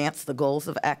advance the goals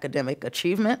of academic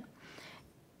achievement.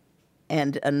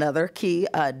 And another key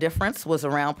difference was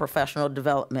around professional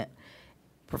development.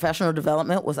 Professional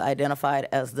development was identified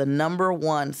as the number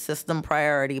 1 system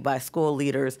priority by school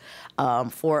leaders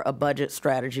for a budget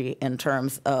strategy in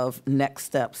terms of next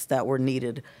steps that were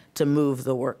needed to move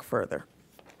the work further.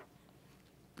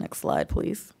 Next slide,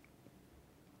 please.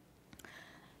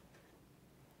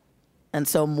 And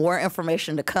so more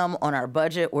information to come on our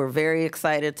budget. We're very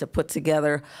excited to put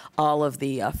together all of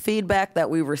the feedback that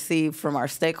we received from our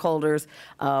stakeholders,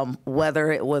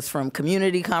 whether it was from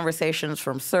community conversations,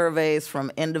 from surveys, from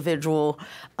individual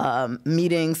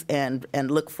meetings, and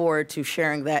look forward to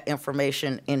sharing that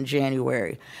information in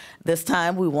January. This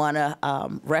time, we want to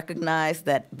recognize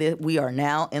that we are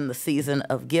now in the season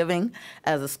of giving.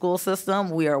 As a school system,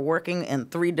 we are working in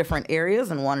 3 different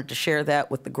areas and wanted to share that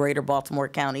with the greater Baltimore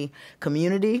County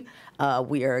community.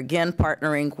 We are again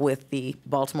partnering with the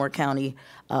Baltimore County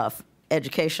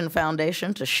Education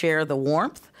Foundation to share the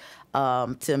warmth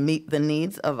to meet the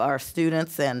needs of our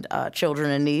students and children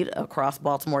in need across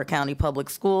Baltimore County Public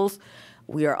Schools.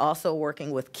 We are also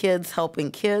working with Kids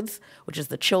Helping Kids, which is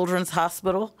the Children's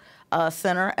Hospital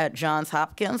Center at Johns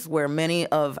Hopkins, where many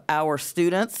of our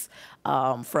students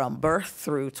from birth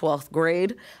through 12th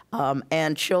grade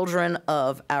and children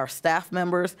of our staff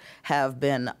members have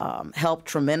been helped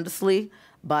tremendously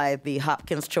by the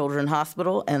Hopkins Children's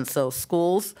Hospital. And so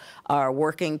schools are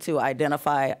working to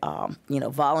identify,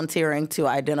 volunteering to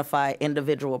identify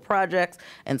individual projects.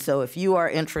 And so if you are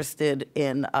interested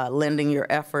in lending your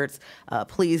efforts,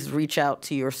 please reach out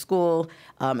to your school.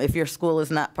 If your school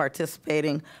is not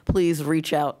participating, please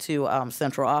reach out to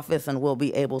central office and we'll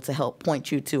be able to help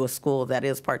point you to a school that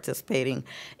is participating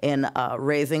in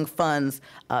raising funds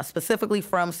specifically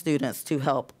from students to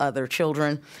help other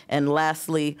children. And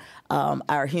lastly,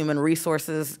 our Human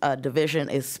Resources Division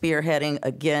is spearheading,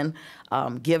 again,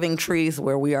 Giving Trees,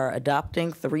 where we are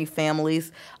adopting 3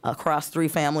 families, across 3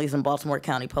 families in Baltimore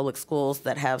County Public Schools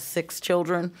that have 6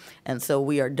 children. And so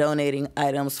we are donating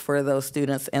items for those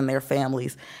students and their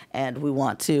families. And we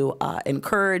want to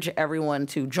encourage everyone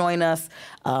to join us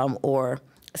or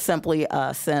simply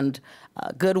send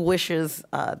good wishes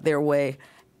their way.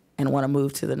 And want to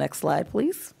move to the next slide,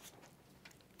 please.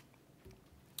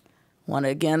 Want to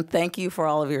again thank you for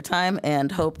all of your time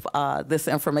and hope this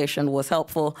information was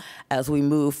helpful as we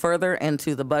move further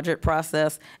into the budget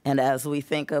process and as we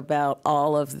think about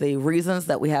all of the reasons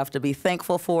that we have to be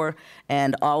thankful for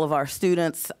and all of our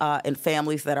students and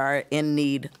families that are in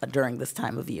need during this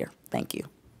time of year. Thank you.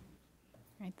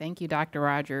 All right, thank you, Dr.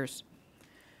 Rogers.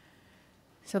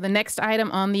 So the next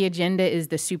item on the agenda is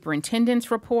the superintendent's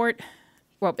report.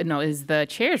 Well, no, is the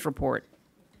chair's report.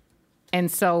 And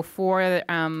so for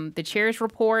the chair's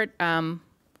report,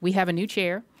 we have a new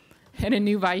chair and a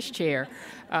new vice chair.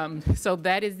 So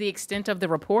that is the extent of the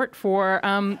report for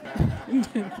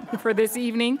for this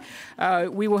evening.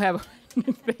 We will have,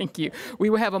 thank you. We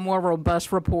will have a more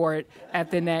robust report at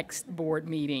the next board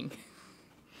meeting.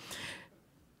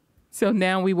 So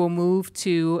now we will move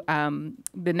to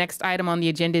the next item on the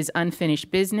agenda is unfinished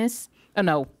business. Oh,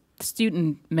 no,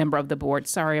 student member of the board.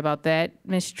 Sorry about that,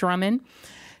 Ms. Drummond.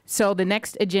 So the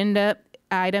next agenda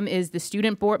item is the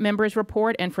student board members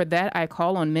report, and for that, I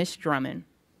call on Ms. Drummond.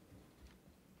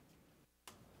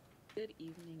 Good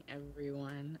evening,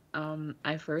 everyone.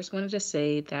 I first wanted to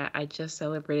say that I just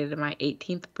celebrated my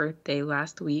 18th birthday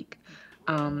last week.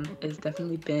 It's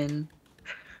definitely been,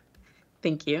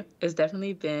 thank you. It's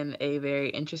definitely been a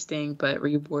very interesting but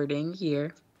rewarding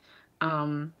year.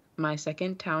 My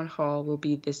second town hall will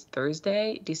be this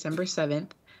Thursday, December 7th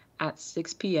at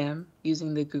 6 p.m.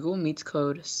 using the Google Meets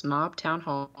code SMOB Town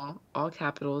Hall, all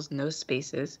capitals, no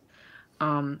spaces.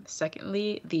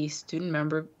 Secondly, the student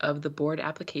member of the board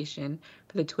application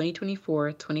for the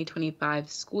 2024-2025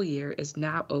 school year is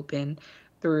now open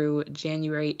through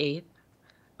January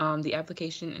 8th. The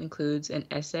application includes an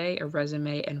essay, a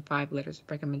resume, and 5 letters of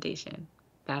recommendation.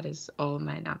 That is all of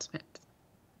my announcements.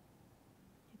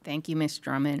 Thank you, Ms.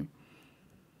 Drummond.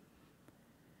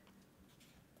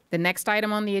 The next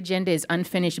item on the agenda is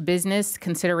unfinished business,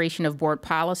 consideration of board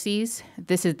policies.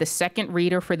 This is the second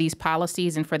reader for these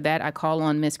policies, and for that, I call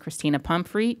on Ms. Christina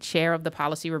Pumphrey, Chair of the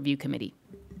Policy Review Committee.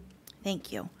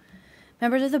 Thank you.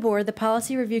 Members of the board, the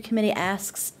Policy Review Committee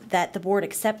asks that the board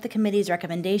accept the committee's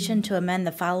recommendation to amend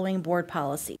the following board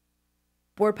policy.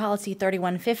 Board Policy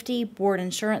 3150, Board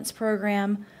Insurance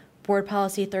Program, Board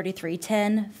Policy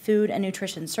 3310, Food and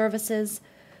Nutrition Services,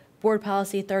 Board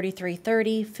Policy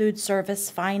 3330, Food Service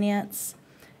Finance,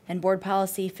 and Board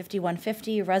Policy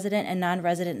 5150, Resident and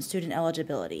Non-Resident Student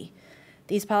Eligibility.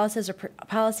 These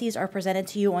policies are presented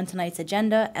to you on tonight's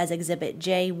agenda as Exhibit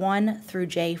J1 through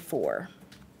J4.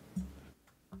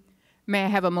 May I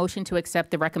have a motion to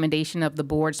accept the recommendation of the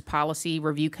board's Policy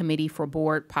Review Committee for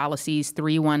Board Policies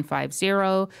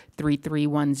 3150,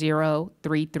 3310,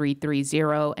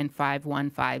 3330, and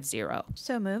 5150?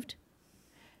 So moved.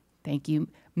 Thank you.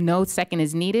 No second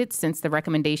is needed since the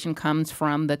recommendation comes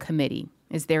from the committee.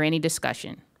 Is there any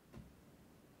discussion?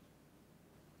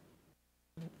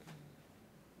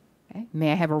 Okay.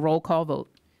 May I have a roll call vote?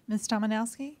 Ms.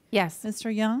 Dominowski? Yes.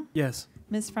 Mr. Young? Yes.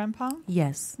 Ms. Frempong?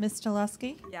 Yes. Ms.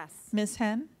 Jaluski? Yes. Ms.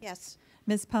 Henn? Yes.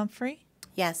 Ms. Pumphrey?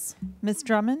 Yes. Ms.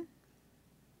 Drummond?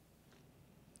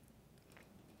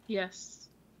 Yes.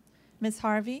 Ms.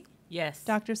 Harvey? Yes.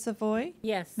 Dr. Savoy?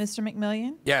 Yes. Mr.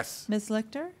 McMillion? Yes. Ms.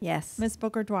 Lichter? Yes. Ms.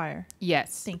 Booker Dwyer?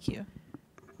 Yes. Thank you.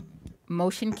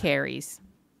 Motion carries.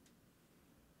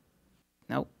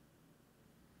 Nope.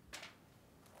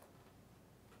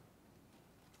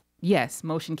 Yes,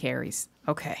 motion carries.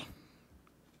 Okay.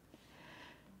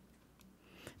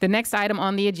 The next item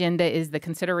on the agenda is the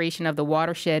consideration of the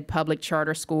Watershed Public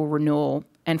Charter School renewal.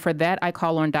 And for that, I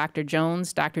call on Dr.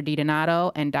 Jones, Dr.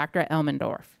 DiDonato, and Dr.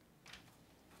 Elmendorf.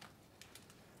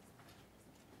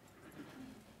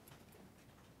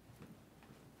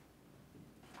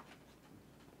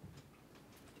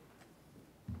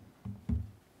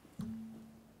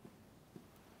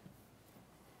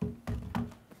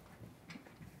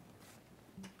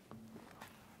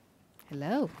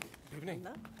 Hello. Good evening.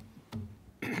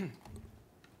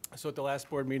 So at the last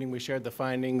board meeting, we shared the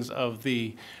findings of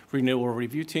the renewal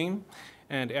review team.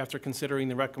 And after considering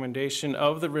the recommendation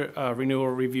of the renewal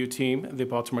review team, the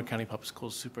Baltimore County Public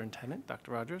Schools Superintendent,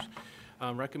 Dr. Rogers,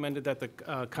 recommended that the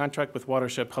contract with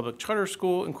Watershed Public Charter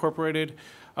School Incorporated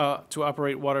to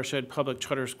operate Watershed Public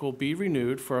Charter School be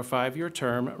renewed for a 5-year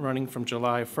term running from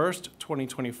July 1st,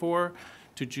 2024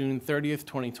 to June 30th,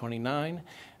 2029.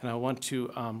 And I want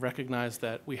to recognize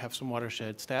that we have some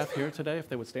Watershed staff here today, if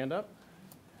they would stand up.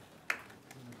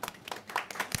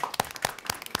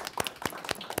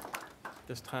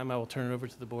 This time I will turn it over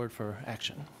to the board for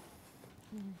action.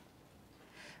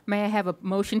 May I have a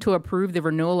motion to approve the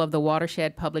renewal of the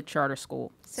Watershed Public Charter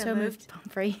School? So moved.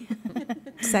 Pumphrey.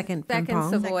 Second.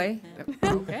 Second, Savoy.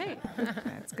 Okay,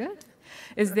 that's good.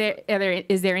 Is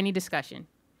there any discussion?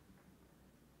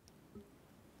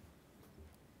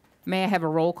 May I have a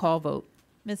roll call vote?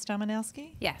 Ms.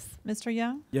 Dominowski? Yes. Mr.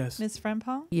 Young? Yes. Ms.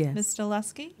 Frempong? Yes. Ms.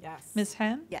 Doleski? Yes. Ms.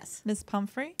 Henn? Yes. Ms.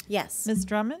 Pumphrey? Yes. Ms.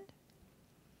 Drummond?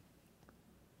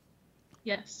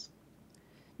 Yes.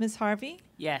 Ms. Harvey?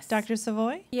 Yes. Dr.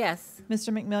 Savoy? Yes.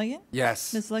 Mr. McMillion?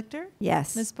 Yes. Ms. Lichter?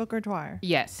 Yes. Ms. Booker Dwyer?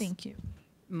 Yes. Thank you.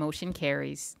 Motion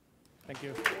carries. Thank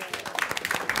you.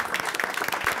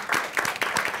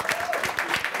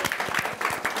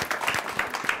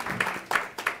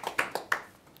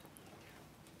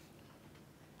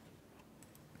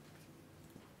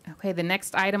 Okay, the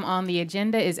next item on the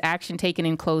agenda is action taken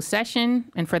in closed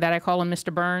session, and for that I call on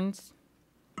Mr. Burns.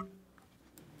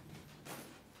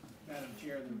 Madam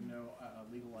Chair, there were no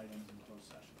legal items in closed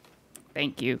session.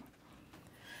 Thank you.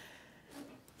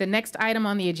 The next item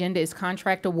on the agenda is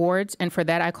contract awards, and for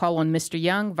that I call on Mr.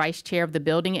 Young, Vice Chair of the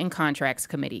Building and Contracts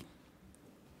Committee.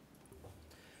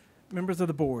 Members of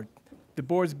the board, the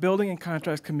board's Building and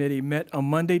Contracts Committee met on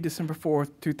Monday, December 4th,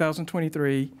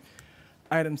 2023.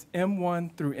 Items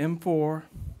M1 through M4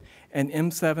 and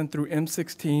M7 through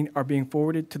M16 are being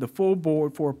forwarded to the full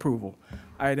board for approval.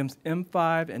 Items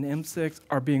M5 and M6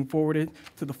 are being forwarded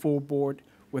to the full board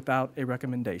without a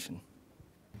recommendation.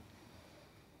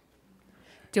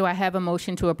 Do I have a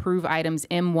motion to approve items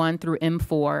M1 through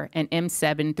M4 and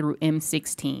M7 through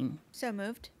M16? So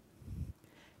moved.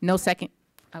 No second.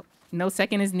 No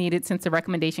second is needed since the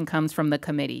recommendation comes from the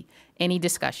committee. Any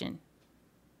discussion?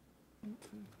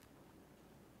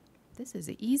 This is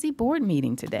an easy board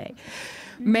meeting today.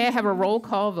 May I have a roll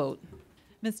call vote?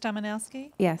 Ms. Dominowski?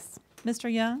 Yes.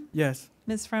 Mr. Young? Yes.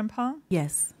 Ms. Frempong?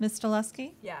 Yes. Ms.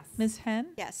 Doleski? Yes. Ms. Henn?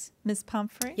 Yes. Ms.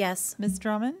 Pumphrey? Yes. Ms.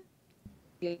 Drummond?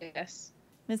 Yes.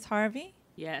 Ms. Harvey?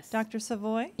 Yes. Dr.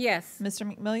 Savoy? Yes.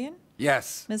 Mr. McMillion?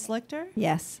 Yes. Ms. Lichter?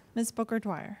 Yes. Ms. Booker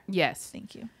Dwyer? Yes.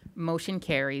 Thank you. Motion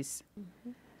carries.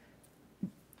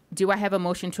 Do I have a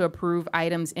motion to approve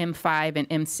items M5 and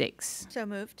M6? So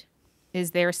moved.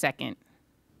 Is there a second?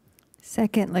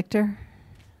 Second, Lichter.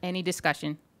 Any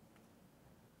discussion?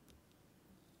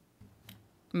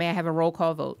 May I have a roll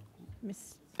call vote?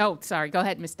 Oh, sorry. Go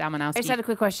ahead, Ms. Dominowski. I just had a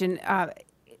quick question.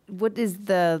 What is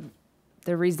the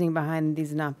reasoning behind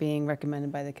these not being recommended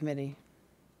by the committee?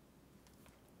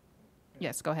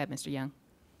 Yes, go ahead, Mr. Young.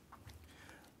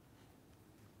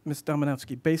 Ms.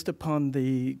 Dominowski, based upon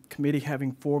the committee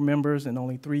having 4 members and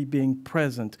only 3 being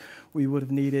present, we would have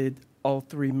needed all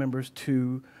 3 members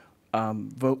to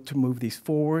vote to move these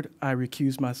forward. I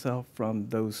recuse myself from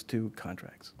those 2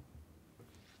 contracts.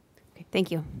 Okay,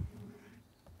 thank you.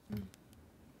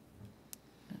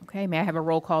 Okay, may I have a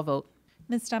roll call vote?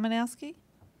 Ms. Dominowski?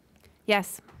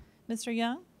 Yes. Mr.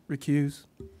 Young? Recuse.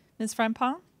 Ms.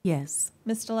 Frempong? Yes.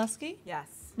 Ms. Doleski?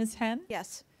 Yes. Ms. Henn?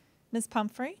 Yes. Ms.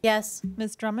 Pumphrey? Yes.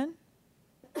 Ms. Drummond?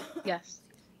 Yes.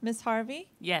 Ms.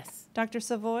 Harvey? Yes. Dr.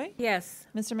 Savoy? Yes.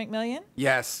 Mr. McMillion?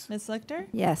 Yes. Ms. Lichter?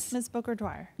 Yes. Ms. Booker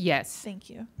Dwyer? Yes.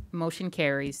 Thank you. Motion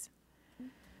carries.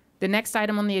 The next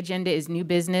item on the agenda is new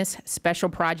business, special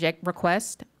project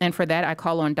request, and for that I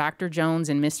call on Dr. Jones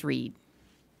and Ms. Reed.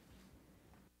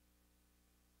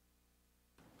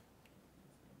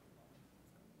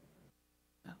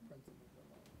 And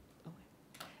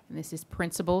this is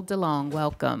Principal DeLong.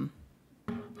 Welcome.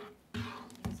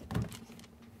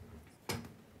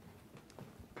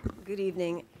 Good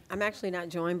evening. I'm actually not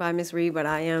joined by Ms. Reed, but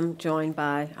I am joined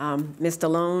by Ms.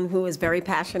 DeLone, who is very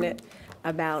passionate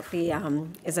about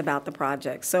the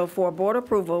project. So for board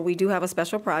approval, we do have a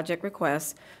special project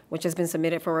request, which has been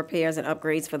submitted for repairs and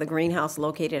upgrades for the greenhouse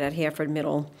located at Hereford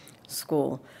Middle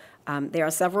School. There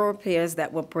are several repairs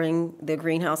that will bring the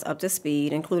greenhouse up to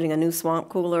speed, including a new swamp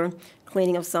cooler,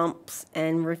 cleaning of sumps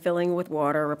and refilling with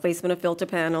water, replacement of filter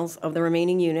panels of the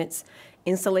remaining units,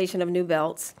 installation of new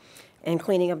belts, and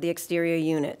cleaning of the exterior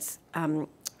units.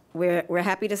 We're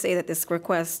happy to say that this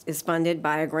request is funded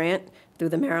by a grant through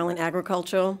the Maryland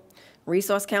Agricultural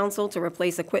Resource Council to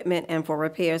replace equipment and for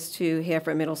repairs to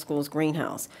Hereford Middle School's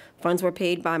greenhouse. Funds were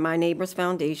paid by My Neighbors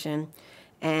Foundation,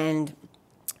 and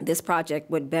this project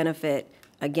would benefit,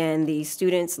 again, the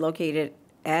students located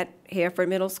at Hereford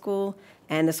Middle School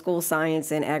and the school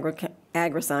science and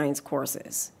agri-science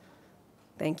courses.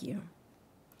 Thank you.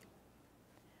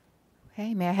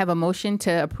 Okay, may I have a motion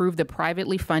to approve the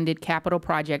privately funded capital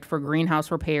project for greenhouse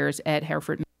repairs at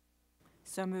Hereford?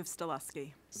 So move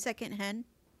Stoleski. Second, Hen.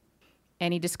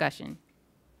 Any discussion?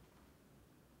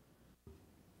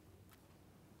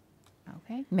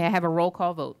 Okay, may I have a roll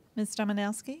call vote? Ms.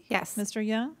 Dominowski? Yes. Mr.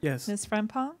 Young? Yes. Ms.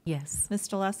 Frempong? Yes. Ms.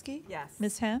 Stoleski? Yes.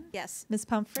 Ms. Hen? Yes. Ms.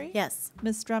 Pumphrey? Yes.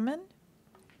 Ms. Drummond?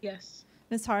 Yes.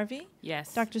 Ms. Harvey?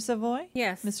 Yes. Dr. Savoy?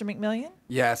 Yes. Mr. McMillion?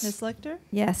 Yes. Ms. Lichter?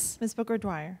 Yes. Ms. Booker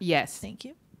Dwyer? Yes. Thank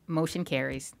you. Motion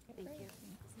carries.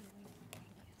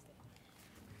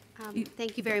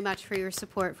 Thank you very much for your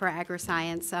support for our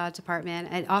agri-science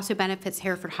department. It also benefits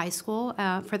Hereford High School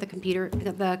for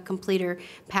the completer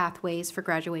pathways for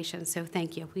graduation. So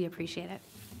thank you. We appreciate it.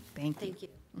 Thank you. Thank you.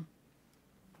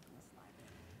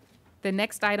 The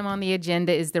next item on the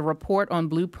agenda is the report on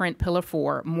Blueprint Pillar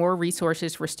 4, more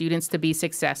resources for students to be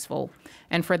successful.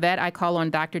 And for that, I call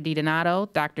on Dr.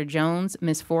 DiDonato, Dr. Jones,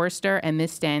 Ms. Forrester, and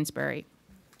Ms. Stansbury.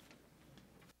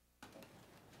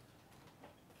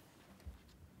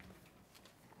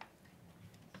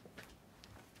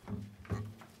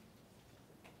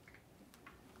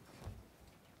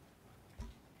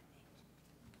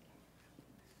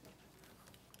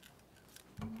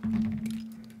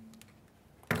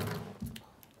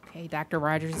 Okay, Dr.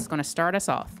 Rogers is going to start us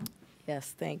off.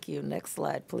 Yes, thank you. Next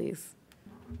slide, please.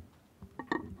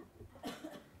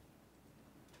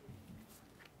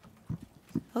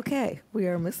 Okay, we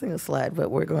are missing a slide, but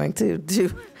we're going to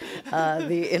do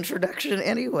the introduction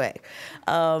anyway.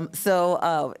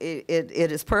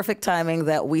 It is perfect timing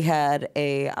that we had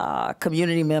a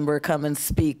community member come and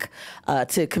speak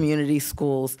to community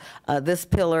schools. This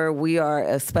pillar, we are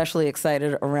especially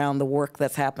excited around the work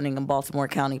that's happening in Baltimore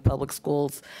County Public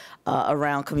Schools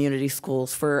around community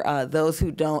schools. For those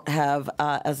who don't have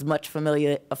as much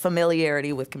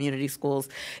familiarity with community schools,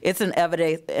 it's an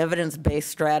evidence-based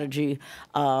strategy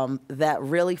that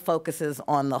really focuses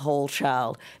on the whole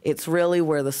child. It's really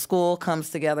where the school comes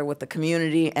together with the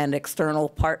community and external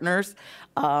partners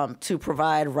to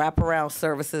provide wraparound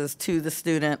services to the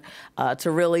student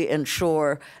to really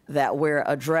ensure that we're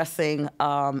addressing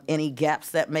any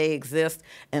gaps that may exist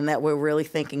and that we're really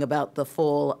thinking about the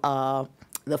full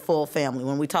family.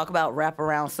 When we talk about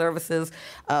wraparound services,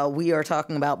 we are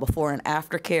talking about before and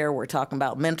after care. We're talking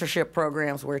about mentorship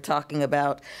programs. We're talking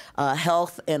about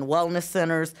health and wellness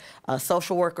centers,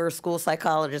 social workers, school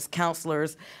psychologists,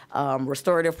 counselors,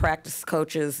 restorative practice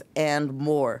coaches, and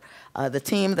more. The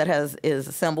team that is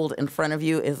assembled in front of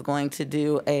you is going to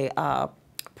do a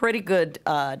pretty good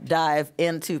dive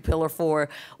into Pillar 4,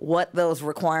 what those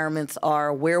requirements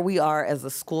are, where we are as a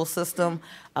school system.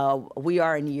 We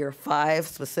are in year 5,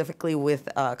 specifically with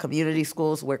community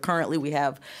schools, where currently we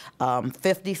have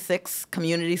 56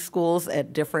 community schools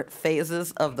at different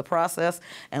phases of the process,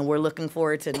 and we're looking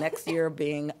forward to next year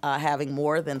being having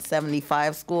more than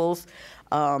 75 schools.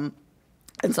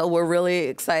 And so we're really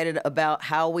excited about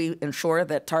how we ensure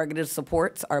that targeted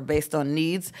supports are based on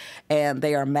needs and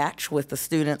they are matched with the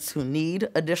students who need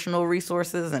additional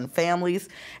resources and families,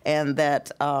 and that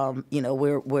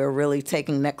we're really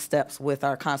taking next steps with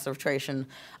our concentration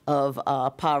of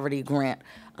poverty grant.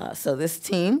 So this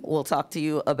team will talk to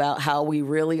you about how we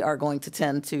really are going to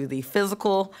tend to the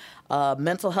physical,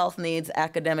 mental health needs,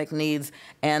 academic needs,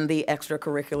 and the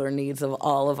extracurricular needs of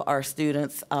all of our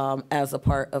students as a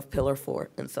part of Pillar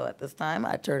 4. And so at this time,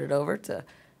 I turn it over to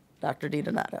Dr.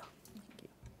 DiDonato.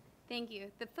 Thank you.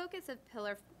 The focus of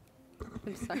Pillar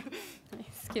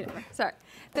Sorry.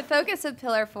 The focus of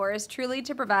Pillar 4 is truly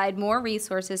to provide more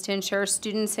resources to ensure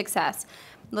student success.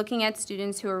 Looking at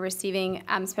students who are receiving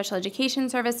special education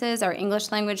services, our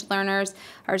English language learners,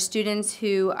 our students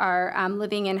who are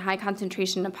living in high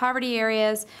concentration of poverty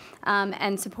areas,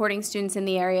 and supporting students in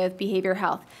the area of behavioral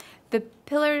health. The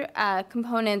pillar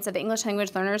components of English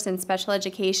language learners and special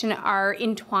education are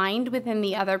entwined within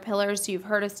the other pillars. You've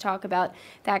heard us talk about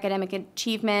the academic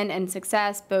achievement and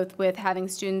success, both with having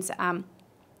students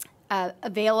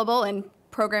available and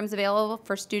programs available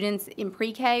for students in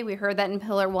pre-K. We heard that in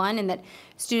Pillar 1, and that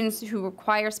students who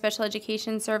require special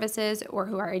education services or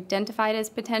who are identified as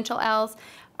potential Ls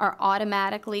are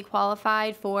automatically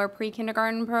qualified for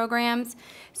pre-kindergarten programs.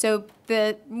 So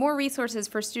the more resources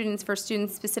for students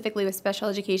specifically with special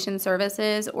education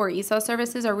services or ESOL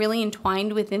services are really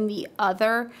entwined within the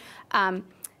other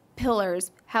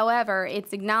pillars. However,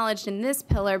 it's acknowledged in this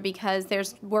pillar because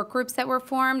there's work groups that were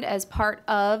formed as part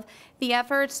of the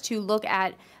efforts to look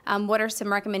at what are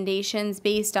some recommendations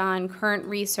based on current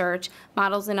research,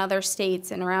 models in other states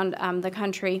and around the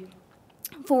country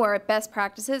for best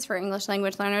practices for English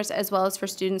language learners as well as for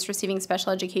students receiving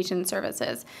special education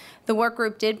services. The work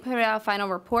group did put out a final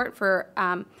report for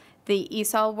the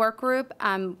ESOL work group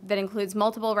that includes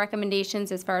multiple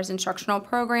recommendations as far as instructional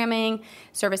programming,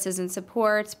 services and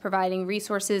supports, providing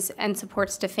resources and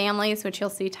supports to families, which you'll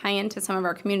see tie into some of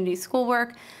our community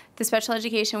schoolwork. The special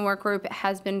education work group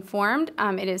has been formed.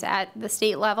 It is at the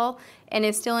state level and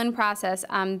is still in process.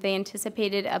 They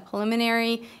anticipated a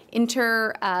preliminary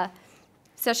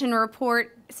session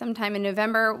report sometime in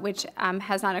November, which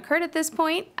has not occurred at this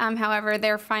point. However,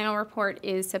 their final report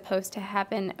is supposed to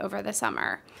happen over the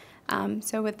summer.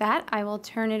 So with that, I will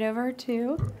turn it over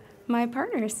to my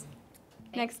partners.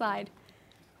 Next slide.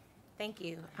 Thank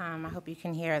you. I hope you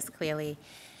can hear us clearly.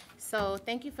 So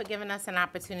thank you for giving us an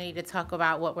opportunity to talk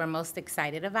about what we're most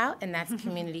excited about, and that's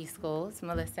community schools.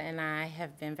 Melissa and I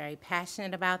have been very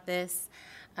passionate about this.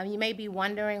 You may be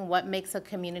wondering what makes a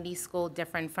community school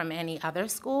different from any other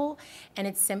school, and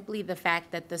it's simply the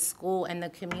fact that the school and the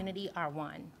community are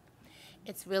one.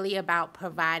 It's really about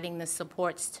providing the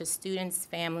supports to students,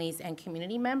 families, and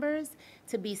community members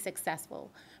to be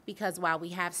successful. Because while we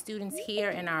have students here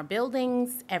in our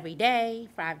buildings every day,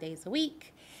 5 days a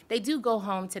week, they do go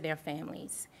home to their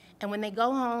families. And when they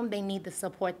go home, they need the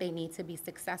support they need to be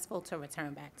successful to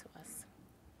return back to us.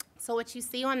 So what you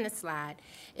see on this slide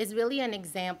is really an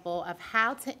example of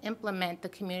how to implement the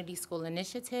Community School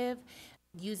Initiative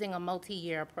using a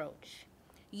multi-year approach.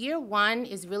 Year 1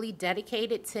 is really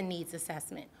dedicated to needs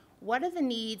assessment. What are the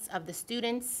needs of the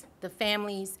students, the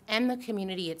families, and the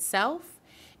community itself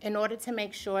in order to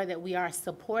make sure that we are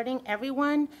supporting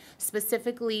everyone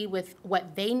specifically with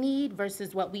what they need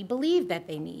versus what we believe that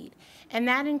they need? And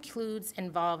that includes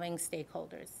involving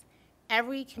stakeholders.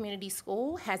 Every community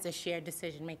school has a shared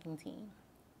decision-making team.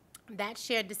 That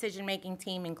shared decision-making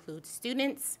team includes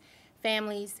students,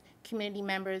 families, community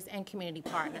members, and community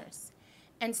partners.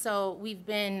 And so we've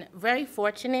been very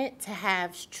fortunate to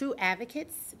have true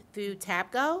advocates through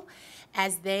TABGO,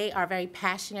 as they are very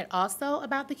passionate also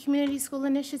about the Community School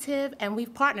Initiative, and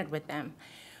we've partnered with them.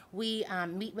 We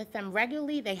meet with them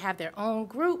regularly. They have their own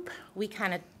group. We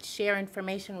kind of share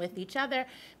information with each other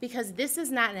because this is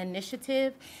not an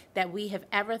initiative that we have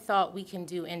ever thought we can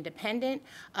do independent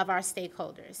of our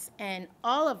stakeholders. And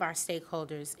all of our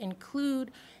stakeholders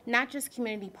include not just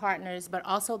community partners, but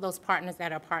also those partners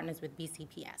that are partners with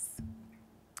BCPS.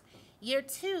 Year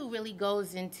 2 really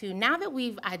goes into, now that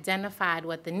we've identified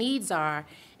what the needs are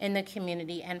in the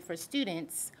community and for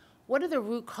students, what are the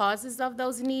root causes of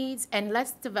those needs? And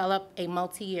let's develop a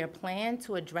multi-year plan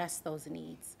to address those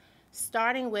needs,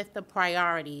 starting with the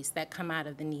priorities that come out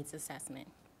of the needs assessment.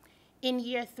 In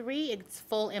year 3, it's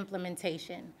full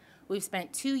implementation. We've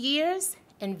spent 2 years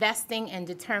investing and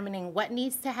determining what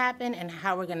needs to happen and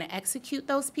how we're going to execute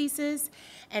those pieces.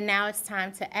 And now it's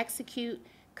time to execute,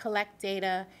 collect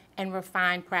data, and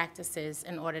refine practices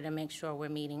in order to make sure we're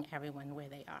meeting everyone where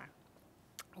they are.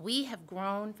 We have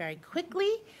grown very quickly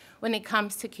when it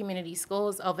comes to community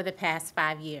schools over the past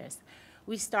 5 years.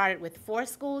 We started with 4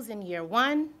 schools in year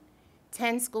 1,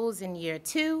 10 schools in year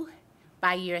 2.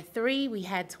 By year 3, we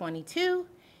had 22.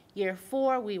 Year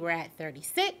 4, we were at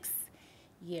 36.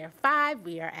 Year 5,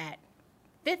 we are at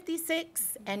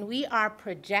 56. And we are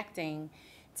projecting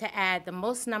to add the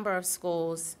most number of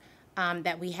schools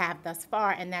that we have thus far,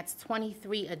 and that's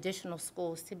 23 additional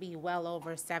schools to be well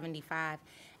over 75,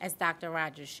 as Dr.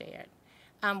 Rogers shared.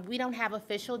 We don't have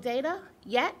official data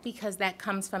yet because that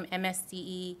comes from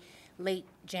MSDE late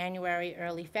January,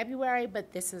 early February,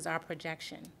 but this is our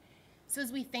projection. So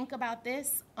as we think about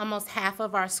this, almost half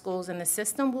of our schools in the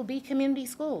system will be community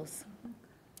schools.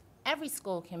 Every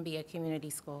school can be a community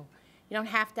school. You don't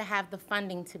have to have the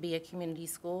funding to be a community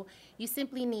school. You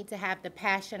simply need to have the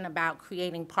passion about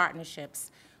creating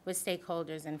partnerships with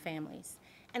stakeholders and families.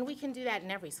 And we can do that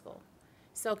in every school.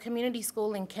 So community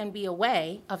schooling can be a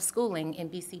way of schooling in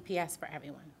BCPS for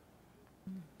everyone.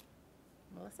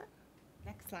 Melissa?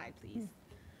 Next slide, please.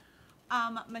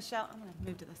 Michelle, I'm going to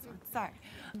move to this one.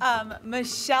 Sorry.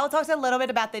 Michelle talked a little bit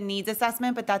about the needs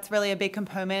assessment, but that's really a big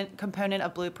component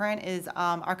of Blueprint is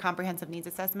our comprehensive needs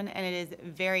assessment, and it is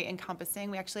very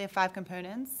encompassing. We actually have 5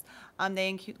 components. They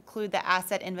include the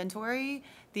asset inventory,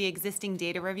 the existing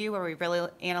data review, where we really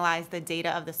analyze the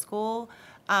data of the school,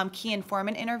 key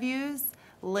informant interviews,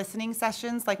 listening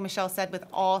sessions, like Michelle said, with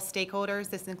all stakeholders.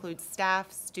 This includes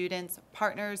staff, students,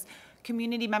 partners,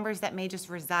 community members that may just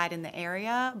reside in the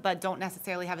area but don't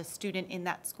necessarily have a student in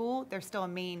that school. They're still a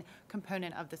main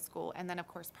component of the school. And then, of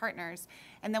course, partners.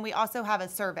 And then we also have a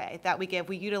survey that we give.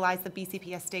 We utilize the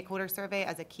BCPS stakeholder survey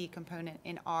as a key component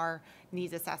in our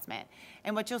needs assessment.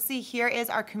 And what you'll see here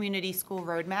is our community school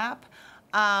roadmap.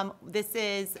 This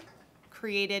is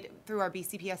created through our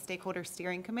BCPS Stakeholder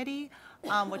Steering Committee,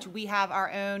 which we have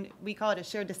our own, we call it a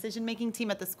shared decision-making team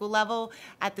at the school level.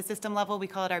 At the system level, we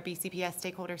call it our BCPS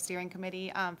Stakeholder Steering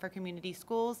Committee for community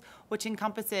schools, which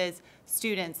encompasses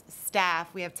students,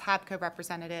 staff, we have TABCO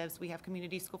representatives, we have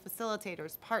community school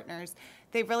facilitators, partners.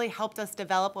 They've really helped us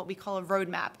develop what we call a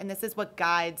roadmap, and this is what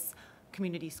guides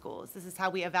community schools. This is how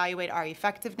we evaluate our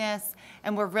effectiveness,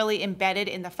 and we're really embedded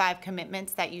in the 5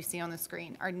 commitments that you see on the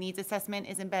screen. Our needs assessment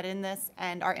is embedded in this,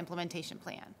 and our implementation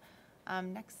plan.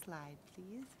 Next slide,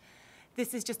 please.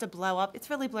 This is just a blow up. It's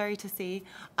really blurry to see,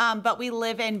 but we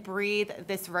live and breathe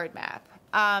this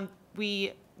roadmap.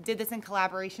 We did this in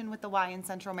collaboration with the Y in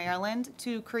Central Maryland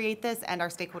to create this and our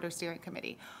Stakeholder Steering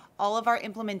Committee. All of our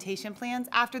implementation plans,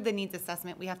 after the needs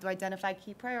assessment, we have to identify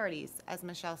key priorities, as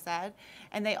Michelle said,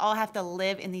 and they all have to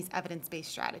live in these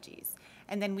evidence-based strategies.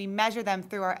 And then we measure them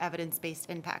through our evidence-based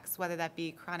impacts, whether that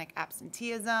be chronic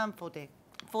absenteeism,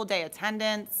 full day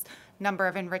attendance, number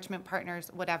of enrichment partners,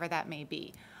 whatever that may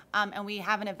be. And we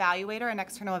have an evaluator, an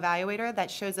external evaluator, that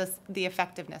shows us the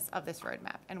effectiveness of this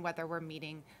roadmap and whether we're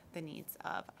meeting the needs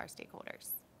of our stakeholders.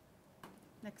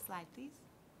 Next slide, please.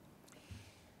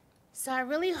 So I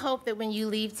really hope that when you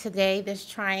leave today, this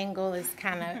triangle is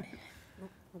kind of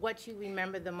what you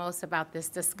remember the most about this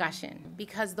discussion,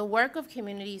 because the work of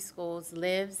community schools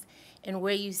lives in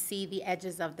where you see the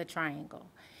edges of the triangle.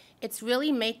 It's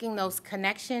really making those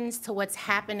connections to what's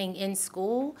happening in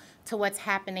school, to what's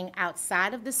happening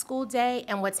outside of the school day,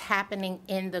 and what's happening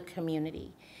in the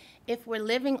community. If we're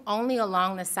living only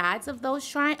along the sides of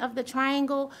the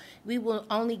triangle, we will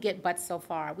only get but so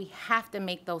far. We have to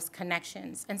make those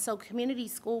connections. And so community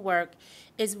school work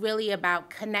is really about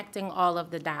connecting all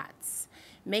of the dots,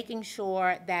 making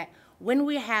sure that when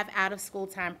we have out-of-school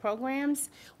time programs,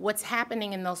 what's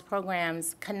happening in those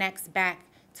programs connects back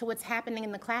to what's happening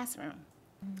in the classroom,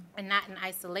 and not in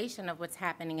isolation of what's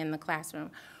happening in the classroom.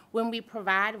 When we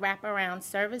provide wraparound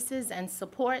services and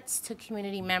supports to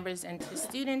community members and to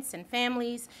students and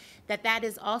families, that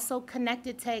is also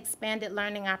connected to expanded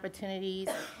learning opportunities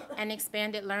and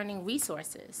expanded learning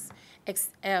resources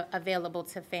available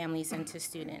to families and to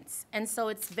students. And so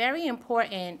it's very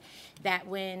important that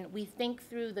when we think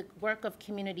through the work of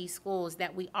community schools,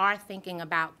 that we are thinking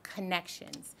about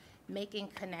connections, making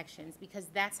connections, because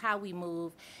that's how we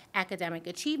move academic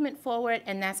achievement forward,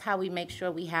 and that's how we make sure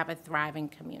we have a thriving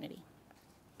community.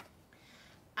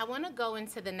 I want to go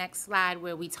into the next slide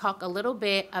where we talk a little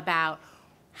bit about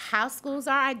how schools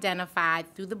are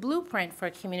identified through the blueprint for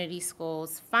community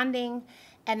schools funding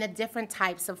and the different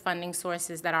types of funding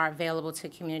sources that are available to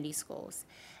community schools.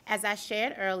 As I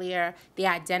shared earlier, the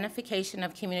identification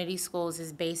of community schools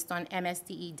is based on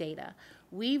MSDE data.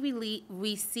 We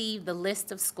receive the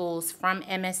list of schools from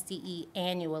MSDE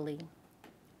annually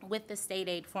with the state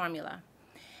aid formula.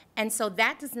 And so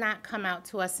that does not come out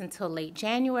to us until late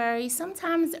January,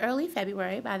 sometimes early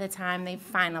February by the time they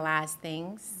finalize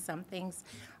things. Some things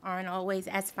aren't always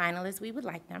as final as we would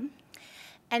like them.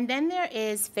 And then there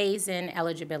is phase-in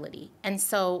eligibility. And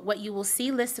so what you will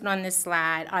see listed on this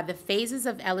slide are the phases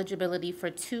of eligibility for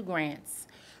 2 grants.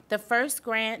 The first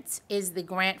grant is the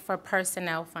grant for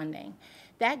personnel funding.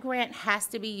 That grant has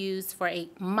to be used for a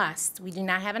must. We do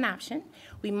not have an option.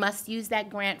 We must use that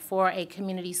grant for a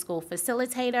community school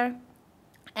facilitator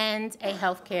and a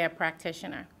healthcare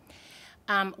practitioner.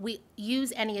 We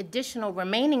use any additional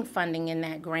remaining funding in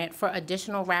that grant for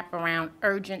additional wraparound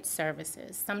urgent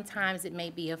services. Sometimes it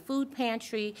may be a food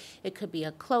pantry, it could be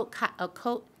a coat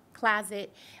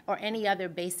closet, or any other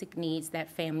basic needs that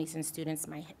families and students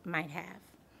might have.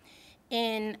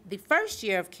 In the first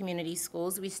year of community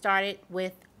schools, we started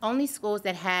with only schools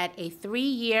that had a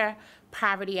 3-year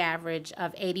poverty average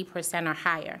of 80% or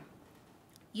higher.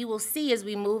 You will see as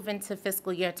we move into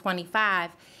fiscal year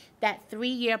 25, that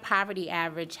 3-year poverty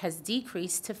average has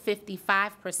decreased to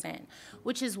 55%,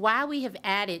 which is why we have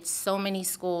added so many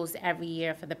schools every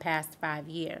year for the past 5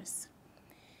 years.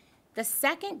 The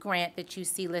second grant that you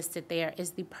see listed there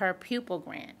is the per pupil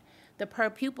grant. The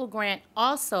per pupil grant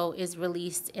also is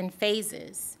released in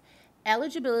phases.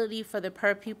 Eligibility for the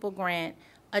per pupil grant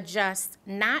adjusts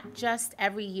not just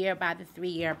every year by the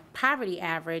 3-year poverty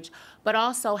average, but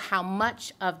also how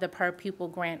much of the per pupil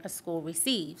grant a school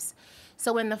receives.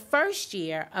 So in the first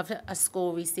year of a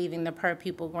school receiving the per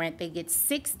pupil grant, they get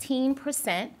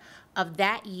 16% of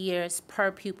that year's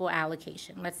per pupil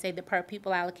allocation. Let's say the per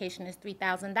pupil allocation is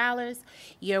 $3,000.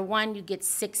 Year one, you get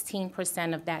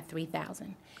 16% of that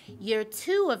 $3,000. Year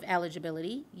two of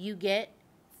eligibility, you get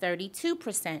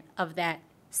 32% of that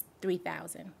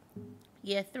 $3,000.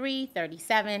 Year three,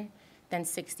 37, then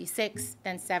 66,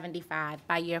 then 75.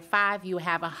 By year five, you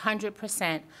have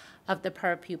 100% of the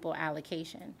per pupil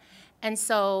allocation. And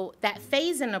so that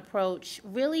phase-in approach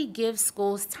really gives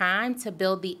schools time to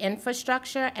build the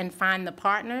infrastructure and find the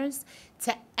partners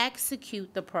to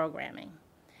execute the programming.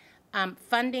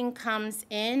 Funding comes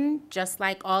in just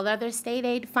like all other state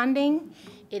aid funding.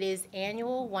 It is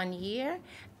annual, 1 year.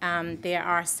 There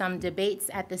are some debates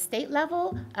at the state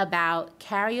level about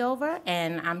carryover,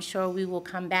 and I'm sure we will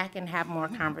come back and have more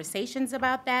conversations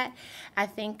about that. I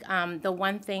think the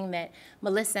one thing that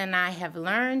Melissa and I have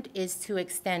learned is to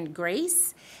extend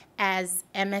grace as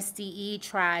MSDE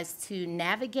tries to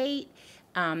navigate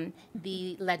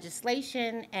the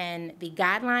legislation and the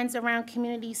guidelines around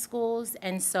community schools.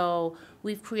 And so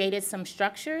we've created some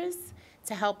structures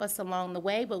to help us along the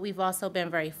way, but we've also been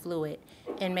very fluid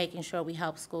in making sure we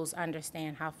help schools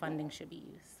understand how funding should be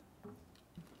used.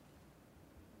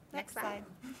 Next slide.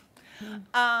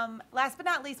 Last but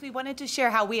not least, we wanted to share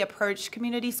how we approach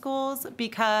community schools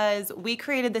because we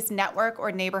created this network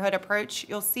or neighborhood approach.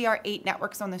 You'll see our 8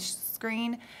 networks on the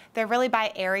screen. They're really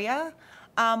by area.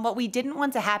 What we didn't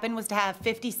want to happen was to have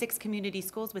 56 community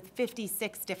schools with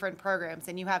 56 different programs,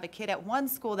 and you have a kid at one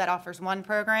school that offers one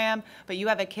program, but you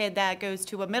have a kid that goes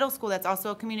to a middle school that's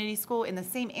also a community school in the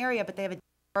same area, but they have a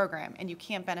different program, and you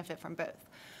can't benefit from both.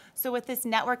 So with this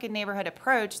network and neighborhood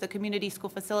approach, the community school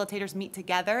facilitators meet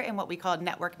together in what we call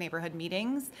network neighborhood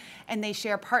meetings, and they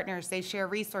share partners, they share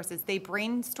resources, they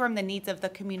brainstorm the needs of the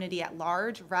community at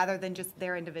large rather than just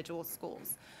their individual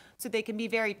schools. So they can be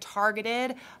very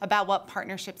targeted about what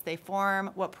partnerships they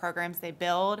form, what programs they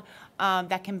build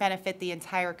that can benefit the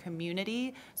entire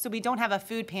community. So we don't have a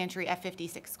food pantry at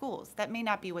 56 schools. That may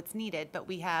not be what's needed, but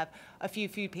we have a few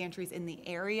food pantries in the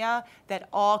area that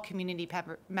all community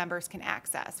members can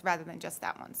access rather than just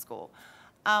that one school.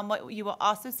 What you will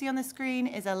also see on the screen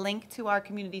is a link to our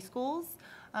community schools.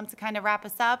 To kind of wrap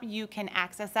us up, you can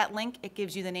access that link. It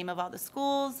gives you the name of all the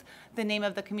schools, the name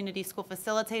of the community school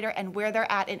facilitator, and where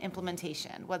they're at in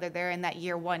implementation, whether they're in that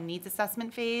year 1 needs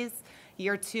assessment phase,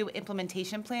 year 2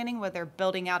 implementation planning, where they're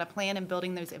building out a plan and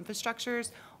building those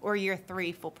infrastructures, or year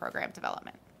 3 full program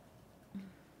development.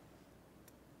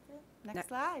 Next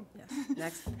slide. Yes.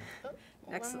 Next.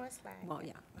 One more slide. Well,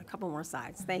 yeah, a couple more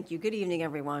slides. Thank you. Good evening,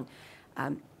 everyone.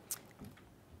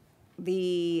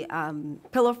 The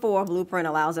Pillar 4 blueprint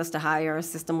allows us to hire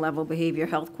system-level behavior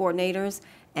health coordinators,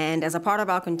 and as a part of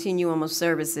our continuum of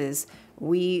services,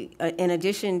 we, in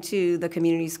addition to the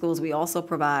community schools, we also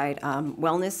provide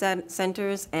wellness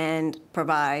centers and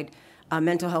provide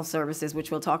mental health services,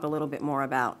 which we'll talk a little bit more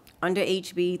about. Under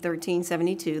HB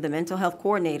 1372, the mental health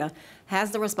coordinator has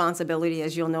the responsibility,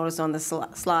 as you'll notice on the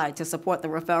slide, to support the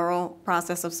referral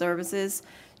process of services,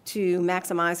 to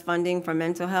maximize funding for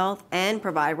mental health, and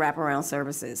provide wraparound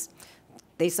services.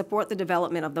 They support the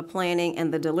development of the planning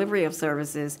and the delivery of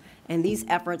services, and these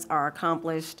efforts are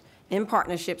accomplished in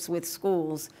partnerships with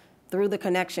schools through the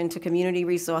connection to community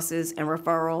resources and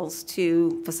referrals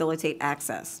to facilitate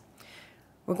access.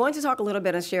 We're going to talk a little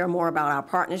bit and share more about our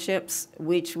partnerships,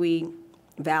 which we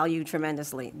value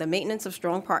tremendously. The maintenance of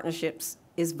strong partnerships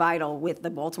is vital with the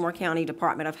Baltimore County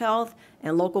Department of Health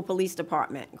and local police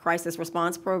department crisis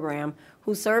response program,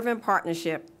 who serve in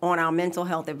partnership on our Mental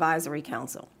Health Advisory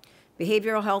Council.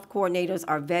 Behavioral health coordinators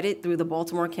are vetted through the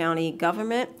Baltimore County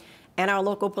government, and our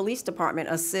local police department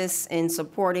assists in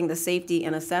supporting the safety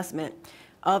and assessment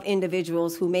of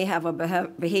individuals who may have a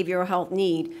behavioral health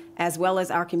need, as well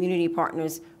as our community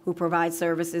partners who provide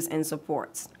services and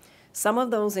supports. Some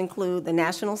of those include the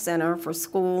National Center for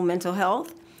School Mental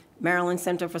Health, Maryland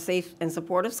Center for Safe and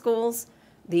Supportive Schools,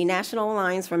 the National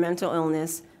Alliance for Mental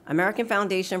Illness, American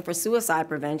Foundation for Suicide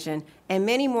Prevention, and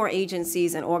many more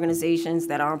agencies and organizations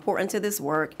that are important to this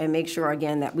work and make sure,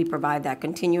 again, that we provide that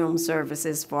continuum of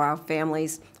services for our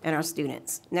families and our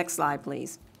students. Next slide,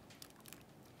 please.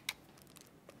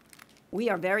 We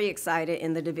are very excited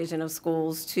in the Division of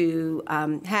Schools to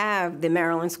have the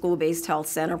Maryland School-Based Health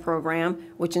Center program,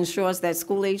 which ensures that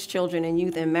school-aged children and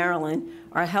youth in Maryland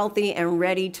are healthy and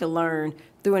ready to learn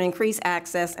through an increased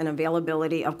access and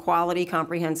availability of quality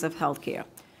comprehensive health care.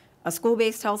 A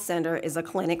school-based health center is a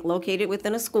clinic located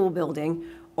within a school building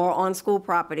or on school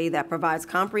property that provides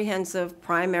comprehensive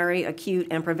primary, acute,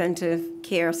 and preventive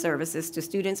care services to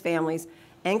students, families,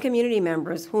 and community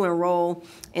members who enroll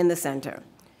in the center.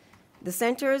 The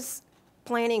center's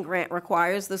planning grant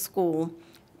requires the school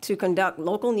to conduct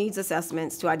local needs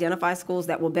assessments to identify schools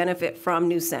that will benefit from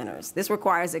new centers. This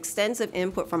requires extensive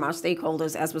input from our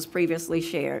stakeholders, as was previously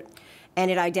shared,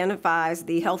 and it identifies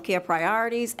the healthcare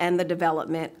priorities and the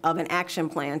development of an action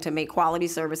plan to make quality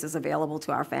services available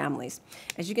to our families.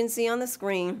 As you can see on the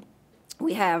screen,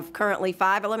 we have currently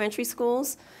 5 elementary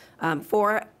schools,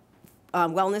 4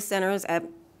 wellness centers at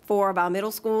 4 of our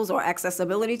middle schools, or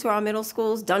accessibility to our middle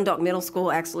schools. Dundalk Middle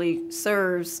School actually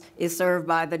is served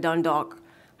by the Dundalk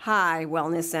High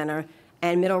Wellness Center,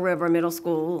 and Middle River Middle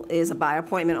School is by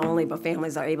appointment only, but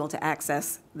families are able to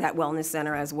access that wellness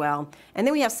center as well. And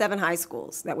then we have 7 high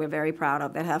schools that we're very proud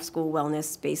of that have school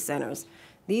wellness-based centers.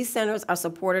 These centers are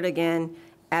supported again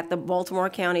at the Baltimore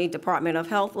County Department of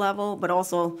Health level, but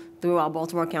also through our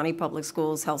Baltimore County Public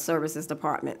Schools Health Services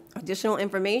Department. Additional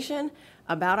information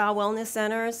about our wellness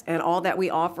centers and all that we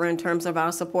offer in terms of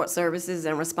our support services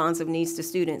and responsive needs to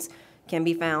students can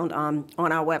be found on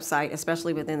our website,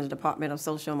 especially within the Department of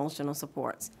Social Emotional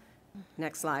Supports.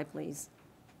 Next slide, please.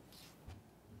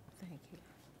 Thank you.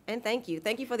 And thank you.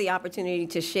 Thank you for the opportunity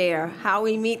to share how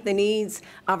we meet the needs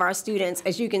of our students.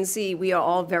 As you can see, we are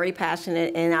all very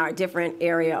passionate in our different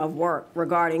area of work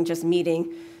regarding just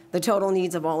meeting the total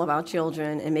needs of all of our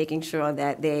children and making sure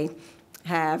that they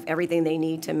have everything they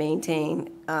need to maintain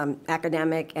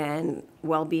academic and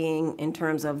well-being in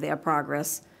terms of their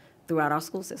progress throughout our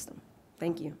school system.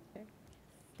 Thank you.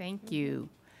 Thank you.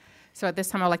 So at this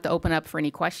time, I'd like to open up for any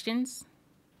questions.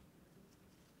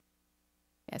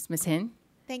 Yes, Ms. Hinn.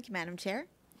 Thank you, Madam Chair.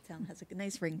 Sound has a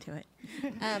nice ring to it.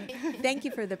 Thank you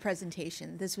for the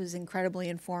presentation. This was incredibly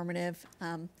informative.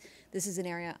 This is an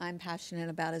area I'm passionate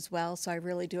about as well, so I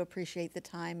really do appreciate the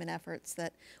time and efforts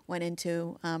that went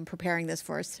into preparing this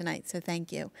for us tonight, so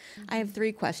thank you. I have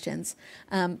 3 questions.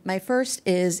 My first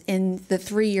is in the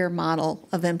 3-year model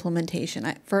of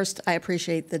implementation. First, I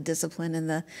appreciate the discipline and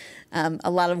the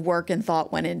a lot of work and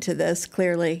thought went into this,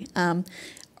 clearly.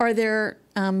 Are there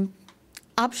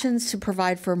options to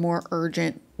provide for more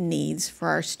urgent needs for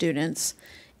our students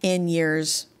in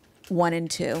years 1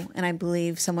 and 2? And I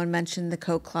believe someone mentioned the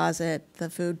coat closet, the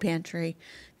food pantry,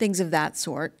 things of that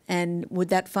sort. And would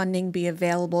that funding be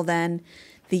available then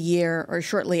the year or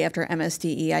shortly after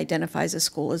MSDE identifies a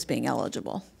school as being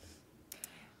eligible?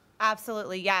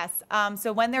 Absolutely, yes.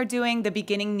 So when they're doing the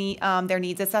beginning their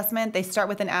needs assessment, they start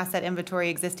with an asset inventory,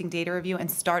 existing data review, and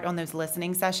start on those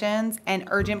listening sessions, and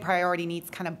urgent priority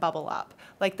needs kind of bubble up,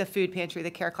 like the food pantry,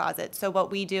 the care closet. So what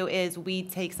we do is we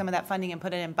take some of that funding and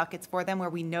put it in buckets for them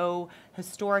where we know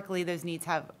historically those needs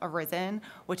have arisen,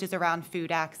 which is around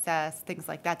food access, things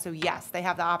like that. So yes, they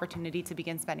have the opportunity to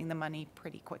begin spending the money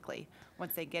pretty quickly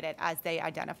once they get it, as they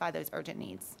identify those urgent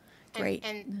needs. Great.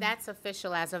 And that's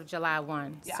official as of July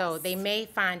 1. Yes. So they may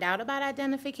find out about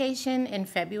identification in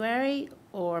February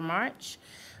or March,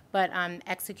 but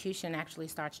execution actually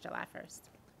starts July 1st.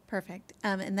 Perfect.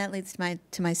 And that leads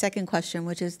to my second question,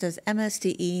 which is, does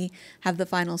MSDE have the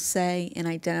final say in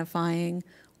identifying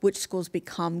which schools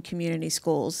become community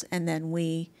schools, and then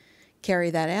we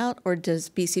carry that out, or does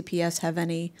BCPS have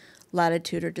any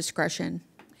latitude or discretion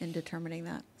in determining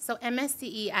that? So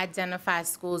MSDE identifies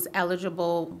schools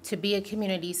eligible to be a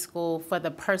community school for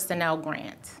the personnel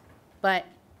grant. But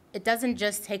it doesn't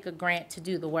just take a grant to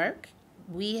do the work.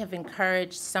 We have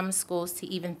encouraged some schools to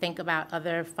even think about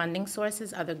other funding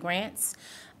sources, other grants.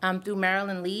 Through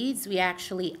Maryland Leads, we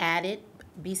actually added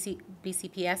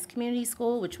BCPS Community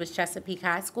School, which was Chesapeake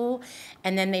High School,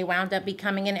 and then they wound up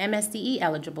becoming an MSDE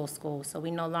eligible school, so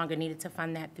we no longer needed to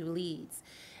fund that through Leads.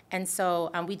 And so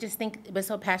we just think we're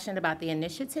so passionate about the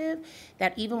initiative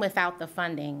that even without the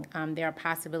funding, there are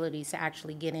possibilities to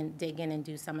actually get in, dig in, and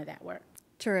do some of that work.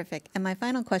 Terrific. And my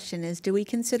final question is, do we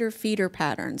consider feeder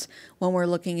patterns when we're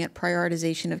looking at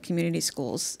prioritization of community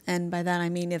schools? And by that I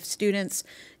mean if students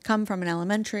come from an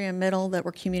elementary and middle that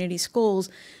were community schools,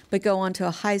 but go on to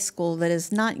a high school that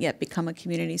has not yet become a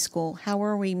community school, how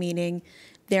are we meeting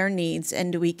their needs?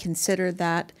 And do we consider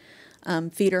that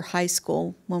feeder high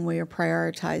school when we are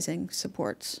prioritizing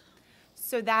supports?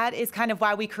 So that is kind of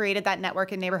why we created that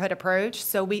network and neighborhood approach.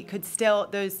 So we could still,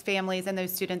 those families and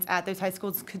those students at those high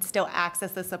schools could still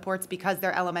access the supports because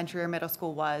their elementary or middle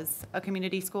school was a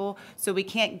community school. So we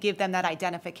can't give them that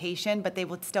identification, but they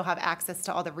would still have access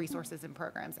to all the resources and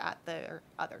programs at their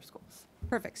other schools.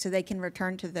 Perfect. So they can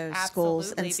return to those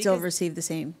schools and Absolutely, still because- receive the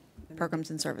same programs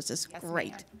and services. Yes,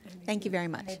 Great. ma'am. Thank you very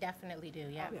much. They definitely do,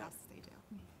 yeah. Yes, they do.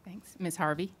 Thanks. Ms.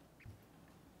 Harvey?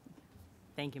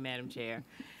 Thank you, Madam Chair.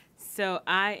 So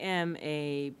I am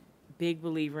a big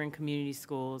believer in community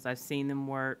schools. I've seen them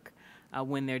work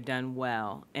when they're done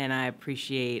well, and I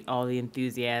appreciate all the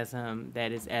enthusiasm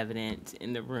that is evident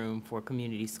in the room for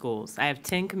community schools. I have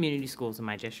 10 community schools in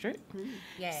my district.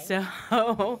 Yay. So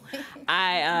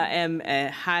I am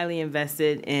highly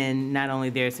invested in not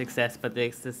only their success, but the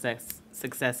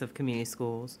success of community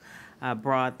schools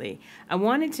broadly. I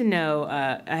wanted to know,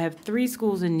 I have 3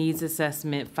 schools in needs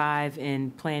assessment, 5 in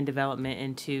plan development,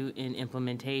 and 2 in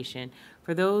implementation.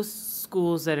 For those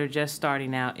schools that are just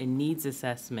starting out in needs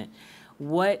assessment,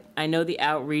 I know the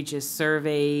outreach is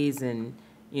surveys and,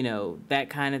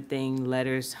 that kind of thing,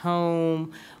 letters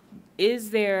home. Is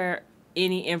there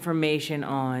any information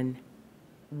on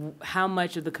how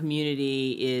much of the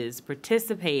community is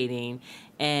participating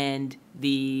and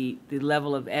the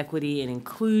level of equity and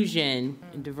inclusion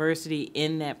and diversity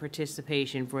in that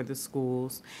participation for the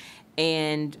schools?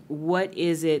 And what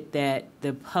is it that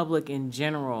the public in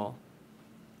general,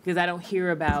 because I don't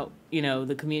hear about,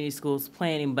 the community schools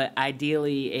planning, but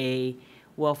ideally a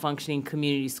well-functioning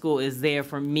community school is there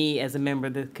for me as a member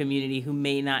of the community who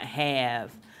may not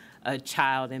have a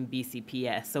child in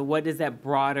BCPS. So what does that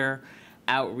broader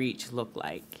outreach look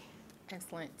like?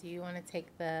 Excellent. Do you want to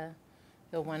take the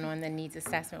one on the needs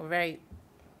assessment? We're very,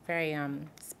 very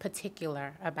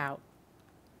particular about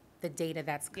the data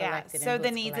that's collected. So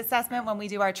the needs assessment, when we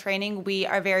do our training, we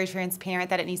are very transparent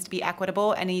that it needs to be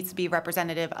equitable and it needs to be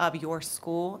representative of your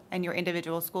school and your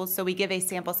individual schools. So we give a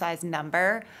sample size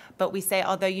number, but we say,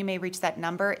 although you may reach that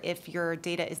number, if your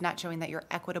data is not showing that you're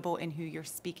equitable in who you're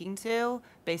speaking to,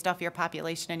 based off your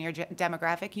population and your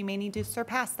demographic, you may need to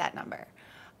surpass that number.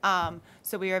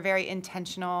 So we are very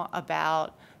intentional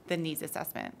about the needs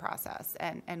assessment process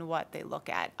and what they look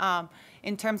at.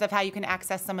 In terms of how you can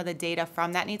access some of the data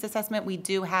from that needs assessment, we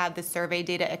do have the survey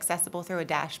data accessible through a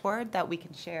dashboard that we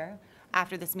can share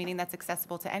after this meeting that's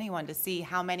accessible to anyone to see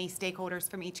how many stakeholders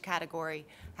from each category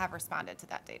have responded to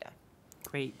that data.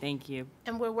 Great, thank you.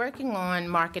 And we're working on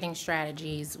marketing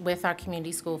strategies with our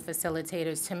community school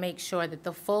facilitators to make sure that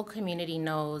the full community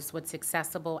knows what's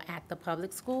accessible at the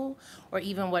public school, or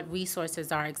even what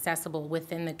resources are accessible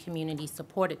within the community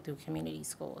supported through community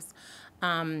schools.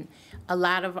 A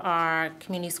lot of our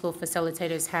community school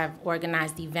facilitators have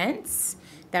organized events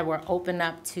that were open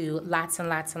up to lots and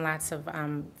lots and lots of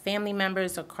family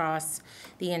members across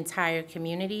the entire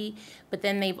community. But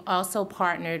then they've also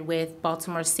partnered with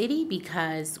Baltimore City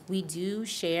because we do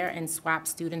share and swap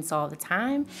students all the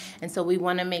time. And so we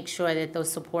want to make sure that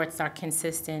those supports are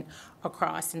consistent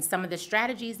across. And some of the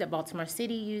strategies that Baltimore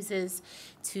City uses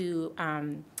to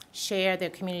share their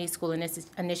community school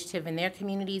initiative in their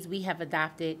communities, we have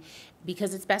adopted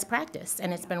because it's best practice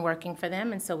and it's been working for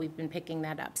them, and so we've been picking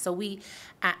that up. So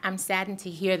I'm saddened to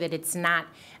hear that it's not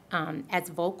as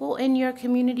vocal in your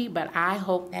community, but I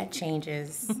hope that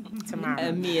changes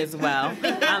tomorrow. Me as well.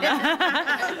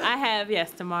 I have,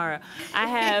 yes, tomorrow. I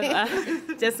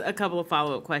have just a couple of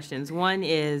follow-up questions. One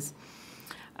is,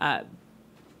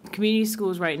 community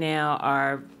schools right now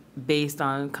are based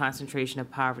on concentration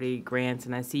of poverty grants,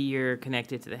 and I see you're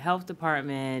connected to the health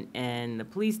department and the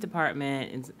police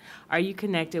department. And are you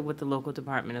connected with the local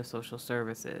Department of Social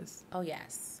Services? Oh,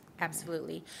 yes,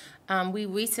 absolutely. We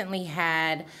recently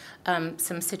had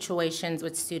some situations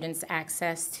with students'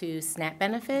 access to SNAP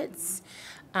benefits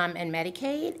and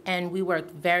Medicaid, and we work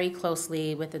very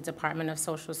closely with the Department of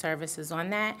Social Services on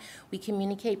that. We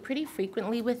communicate pretty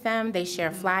frequently with them. They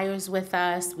share flyers with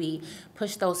us. We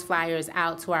push those flyers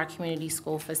out to our community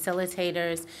school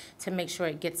facilitators to make sure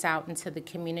it gets out into the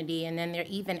community, and then they're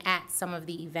even at some of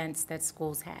the events that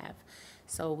schools have.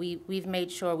 So we've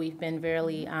made sure we've been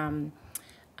very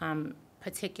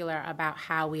particular about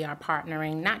how we are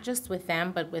partnering, not just with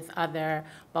them, but with other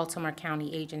Baltimore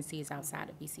County agencies outside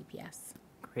of BCPS.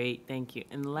 Great, thank you.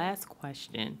 And the last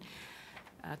question,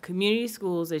 community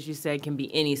schools, as you said, can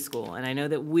be any school. And I know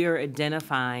that we're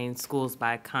identifying schools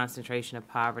by concentration of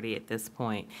poverty at this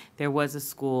point. There was a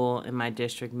school in my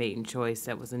district, Maiden Choice,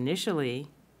 that was initially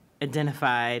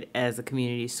identified as a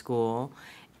community school,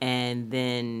 and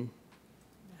then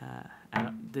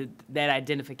that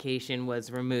identification was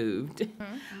removed.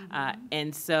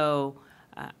 And so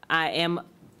I am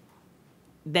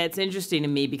that's interesting to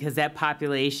me because that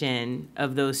population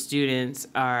of those students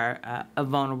are a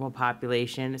vulnerable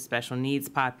population, a special needs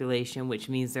population, which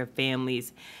means their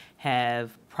families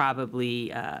have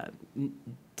probably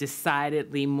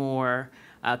decidedly more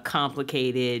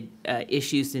complicated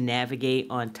issues to navigate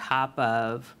on top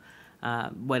of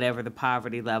whatever the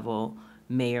poverty level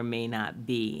may or may not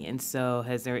be. And so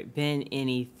has there been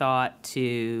any thought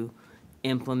to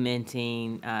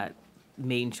implementing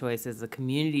Maiden Choice as a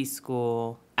community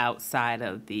school outside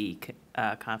of the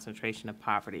concentration of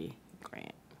poverty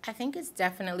grant? I think it's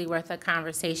definitely worth a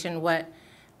conversation. What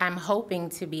I'm hoping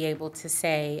to be able to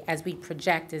say as we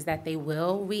project is that they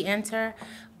will re-enter,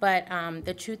 but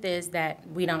the truth is that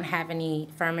we don't have any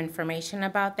firm information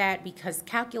about that because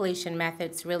calculation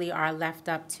methods really are left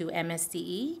up to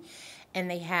MSDE, and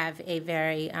they have a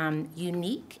very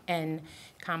unique and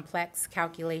complex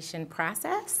calculation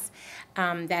process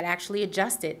that actually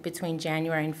adjusted between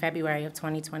January and February of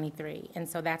 2023. And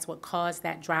so that's what caused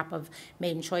that drop of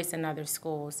Maiden Choice in other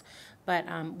schools. But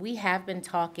we have been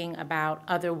talking about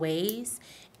other ways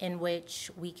in which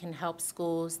we can help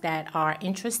schools that are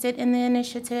interested in the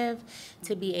initiative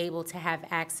to be able to have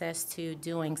access to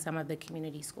doing some of the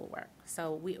community school work.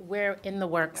 So we're in the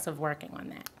works of working on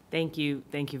that. Thank you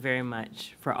very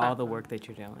much for all the work that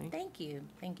you're doing. Thank you,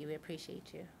 we appreciate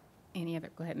you. Any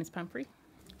other, go ahead, Ms. Pumphrey.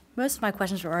 Most of my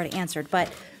questions were already answered,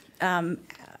 but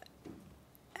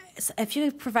if you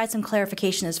could provide some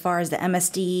clarification as far as the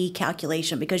MSD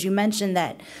calculation, because you mentioned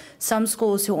that some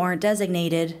schools who aren't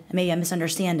designated, maybe I'm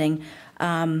misunderstanding,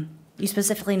 you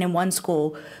specifically named one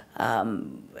school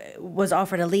was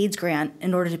offered a LEADS grant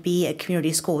in order to be a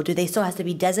community school. Do they still have to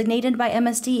be designated by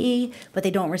MSDE, but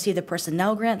they don't receive the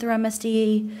personnel grant through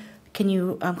MSDE? Can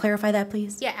you clarify that,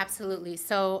 please? Yeah, absolutely.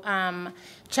 So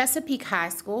Chesapeake High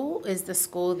School is the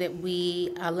school that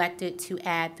we elected to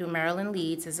add through Maryland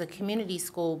Leads as a community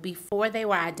school before they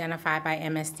were identified by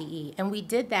MSDE. And we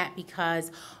did that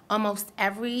because almost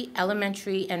every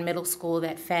elementary and middle school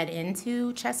that fed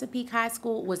into Chesapeake High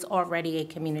School was already a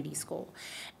community school.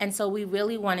 And so we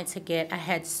really wanted to get a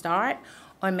head start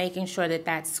on making sure that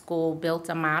that school built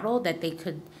a model that they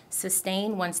could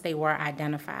sustain once they were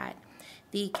identified.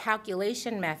 The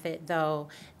calculation method, though,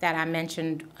 that I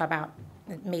mentioned about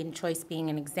Maiden Choice being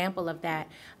an example of that,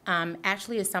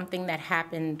 actually is something that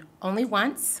happened only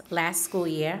once last school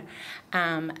year.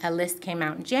 A list came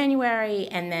out in January,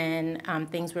 and then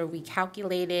things were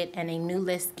recalculated, and a new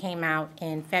list came out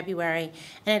in February,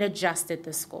 and it adjusted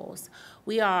the schools.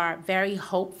 We are very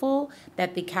hopeful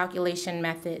that the calculation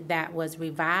method that was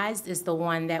revised is the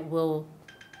one that will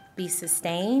be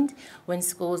sustained when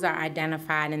schools are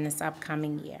identified in this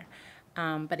upcoming year.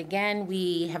 But again,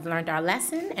 we have learned our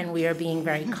lesson, and we are being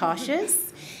very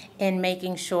cautious in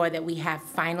making sure that we have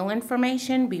final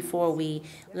information before we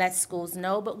let schools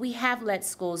know. But we have let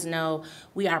schools know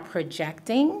we are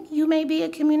projecting you may be a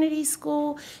community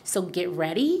school, so get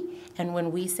ready. And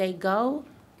when we say go,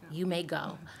 you may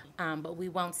go. But we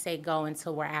won't say go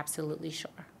until we're absolutely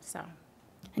sure. So.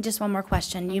 And just one more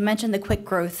question. You mentioned the quick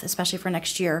growth, especially for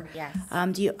next year. Yes.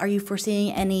 Are you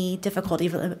foreseeing any difficulty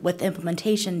with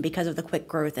implementation because of the quick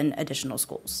growth in additional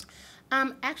schools?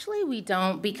 Actually, we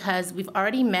don't, because we've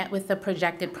already met with the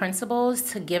projected principals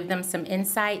to give them some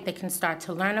insight. They can start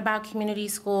to learn about community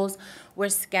schools. We're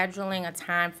scheduling a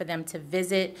time for them to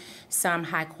visit some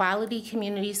high-quality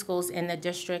community schools in the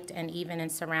district and even in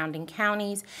surrounding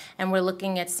counties. And we're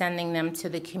looking at sending them to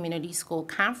the community school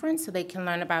conference so they can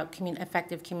learn about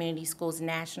effective community schools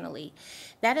nationally.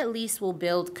 That at least will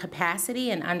build capacity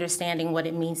and understanding what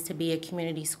it means to be a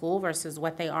community school versus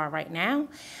what they are right now.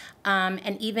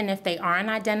 And even if they aren't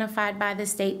identified by the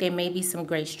state, there may be some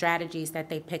great strategies that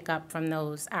they pick up from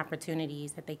those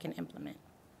opportunities that they can implement.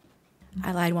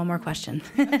 I lied, one more question.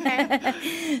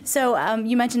 So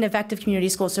you mentioned effective community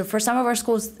schools. So for some of our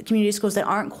schools, community schools that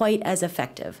aren't quite as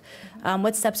effective,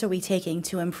 what steps are we taking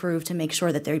to improve to make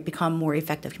sure that they become more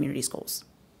effective community schools?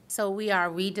 So we are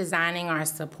redesigning our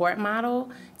support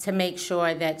model to make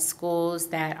sure that schools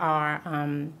that are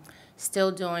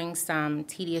still doing some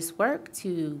tedious work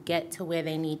to get to where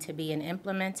they need to be in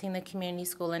implementing the community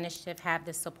school initiative have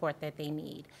the support that they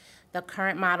need. The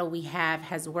current model we have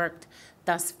has worked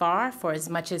thus far for as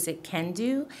much as it can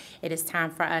do. It is time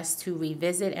for us to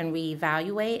revisit and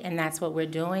reevaluate, and that's what we're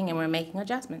doing, and we're making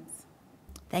adjustments.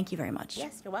 Thank you very much.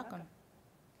 Yes, you're welcome.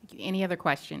 Thank you. Any other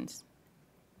questions?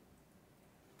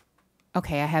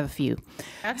 Okay, I have a few.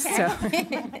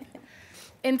 Okay.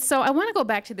 And so I want to go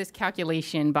back to this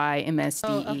calculation by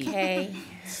MSDE. Oh, okay.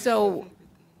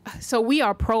 So we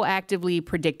are proactively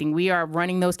predicting. We are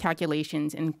running those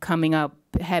calculations and coming up,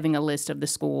 having a list of the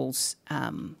schools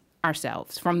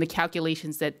ourselves from the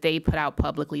calculations that they put out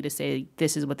publicly to say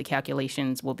this is what the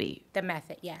calculations will be. The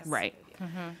method, yes. Right.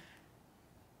 Mm-hmm.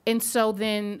 And so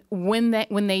then when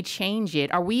they change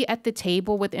it, are we at the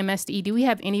table with MSD? Do we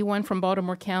have anyone from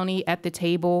Baltimore County at the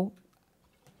table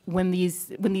when these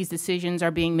decisions are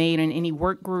being made in any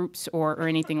work groups or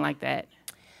anything like that?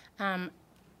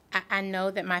 I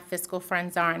know that my fiscal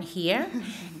friends aren't here,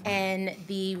 and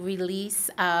the release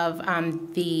of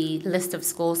the list of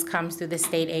schools comes through the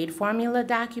state aid formula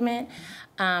document.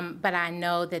 But I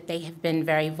know that they have been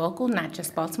very vocal, not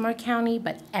just Baltimore County,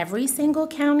 but every single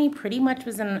county pretty much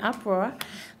was in an uproar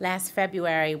last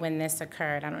February when this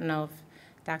occurred. I don't know if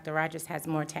Dr. Rogers has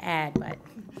more to add, but.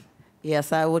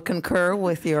 Yes, I would concur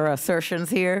with your assertions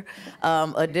here.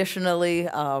 Additionally,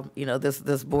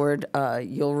 this board,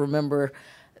 you'll remember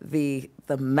the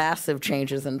massive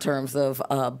changes in terms of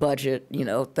budget,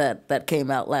 that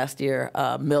came out last year,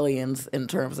 millions in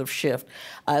terms of shift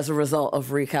as a result of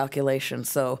recalculation.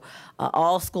 So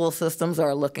all school systems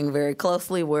are looking very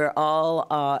closely. We're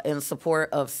all in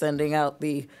support of sending out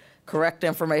the correct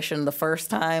information the first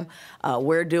time.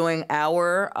 We're doing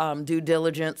our due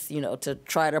diligence, to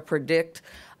try to predict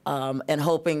and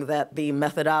hoping that the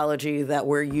methodology that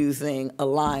we're using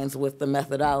aligns with the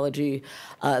methodology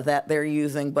that they're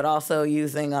using, but also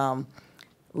using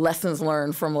lessons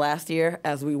learned from last year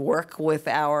as we work with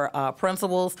our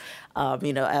principals. As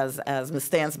Ms.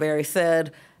 Stansberry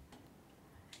said,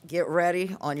 get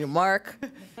ready on your mark,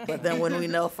 but then when we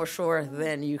know for sure,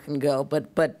 then you can go.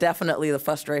 But definitely the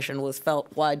frustration was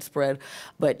felt widespread.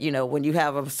 But when you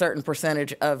have a certain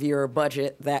percentage of your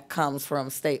budget that comes from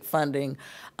state funding,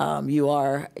 you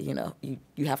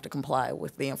have to comply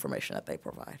with the information that they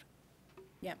provide.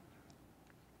 Yep.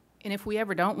 And if we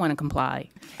ever don't want to comply,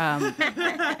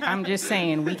 I'm just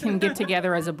saying we can get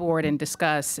together as a board and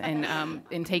discuss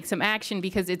and take some action,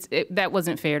 because that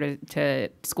wasn't fair to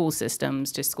school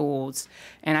systems, to schools,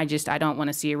 and I don't want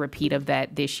to see a repeat of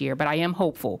that this year. But I am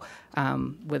hopeful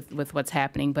with what's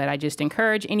happening. But I just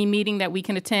encourage any meeting that we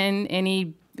can attend,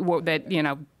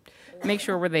 make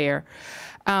sure we're there.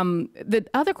 The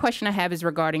other question I have is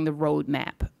regarding the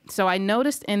roadmap. So I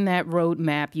noticed in that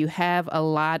roadmap you have a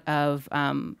lot of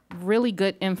really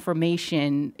good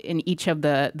information in each of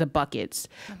the buckets.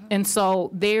 Mm-hmm. And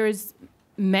so there's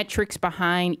metrics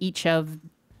behind each of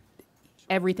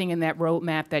everything in that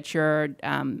roadmap that you're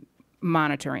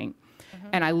monitoring. Mm-hmm.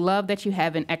 And I love that you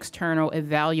have an external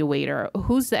evaluator.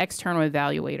 Who's the external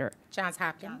evaluator? Johns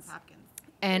Hopkins.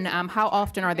 And how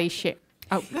often are they shared?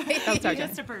 Oh, sorry.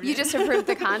 You just approved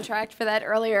the contract for that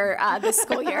earlier this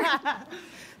school year.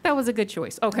 That was a good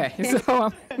choice. Okay.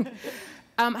 So,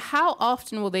 how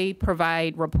often will they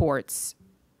provide reports?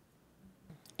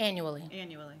 Annually.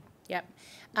 Yep.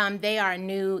 They are a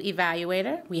new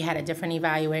evaluator. We had a different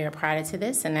evaluator prior to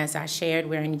this, and as I shared,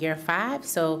 we're in year 5,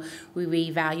 so we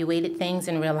reevaluated things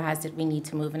and realized that we need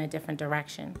to move in a different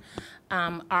direction.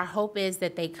 Our hope is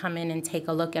that they come in and take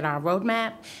a look at our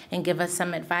roadmap and give us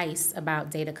some advice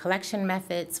about data collection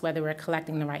methods, whether we're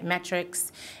collecting the right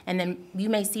metrics, and then you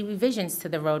may see revisions to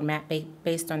the roadmap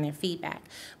based on their feedback.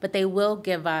 But they will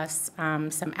give us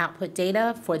some output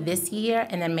data for this year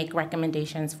and then make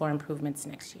recommendations for improvements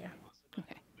next year.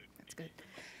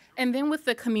 And then with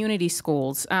the community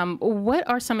schools, what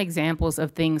are some examples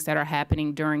of things that are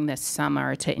happening during this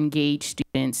summer to engage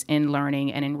students in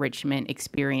learning and enrichment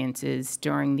experiences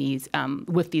during these,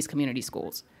 with these community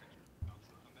schools?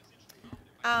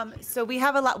 So we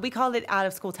have a lot, we call it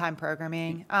out-of-school time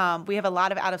programming. We have a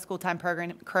lot of out-of-school time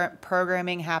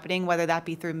programming happening, whether that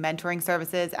be through mentoring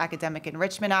services, academic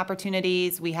enrichment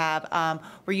opportunities. We have,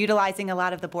 we're utilizing a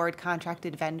lot of the board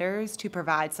contracted vendors to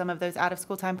provide some of those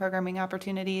out-of-school time programming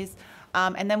opportunities.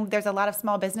 And then there's a lot of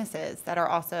small businesses that are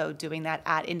also doing that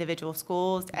at individual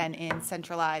schools and in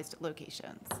centralized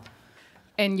locations.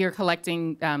 And you're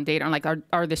collecting data on, like,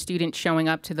 are the students showing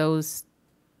up to those?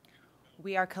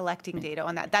 We are collecting data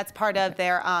on that. That's part of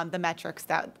their the metrics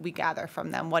that we gather from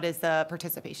them. What is the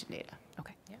participation data?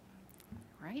 Okay. Yep.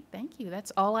 All right. Thank you.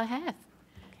 That's all I have.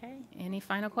 Okay. Any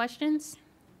final questions?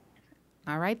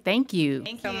 All right. Thank you.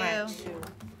 Thank you so much.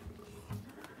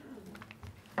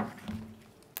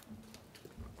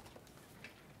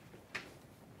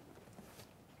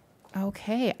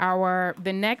 Okay.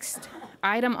 The next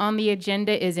item on the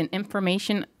agenda is an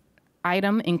information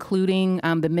item, including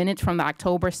the minutes from the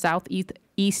October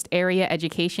Southeast Area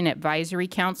Education Advisory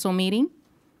Council meeting.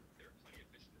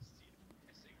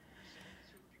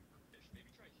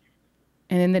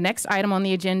 And then the next item on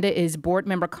the agenda is board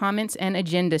member comments and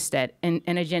agenda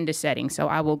setting. So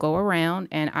I will go around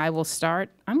and I will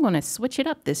start. I'm going to switch it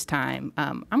up this time.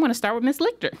 I'm going to start with Ms.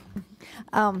 Lichter.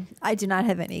 I do not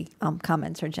have any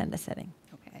comments or agenda setting.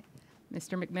 Okay.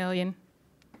 Mr. McMillian?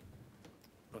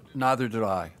 Neither did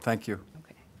I. Thank you.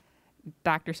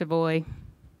 Dr. Savoy?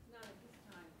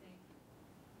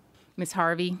 Ms.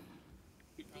 Harvey?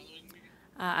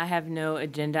 I have no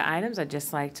agenda items. I'd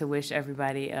just like to wish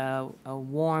everybody a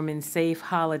warm and safe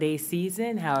holiday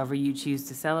season, however you choose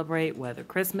to celebrate, whether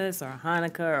Christmas or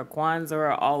Hanukkah or Kwanzaa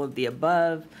or all of the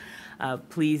above.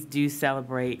 Please do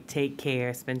celebrate, take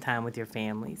care, spend time with your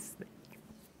families.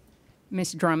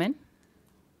 Ms. Drummond?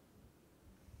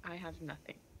 I have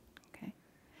nothing. Okay.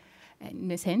 And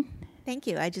Ms. Hinn? Thank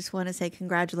you. I just want to say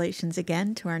congratulations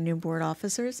again to our new board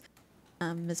officers,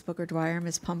 Ms. Booker Dwyer,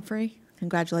 Ms. Pumphrey.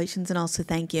 Congratulations, and also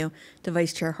thank you to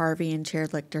Vice Chair Harvey and Chair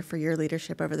Lichter for your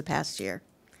leadership over the past year.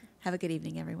 Have a good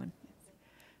evening, everyone.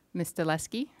 Ms.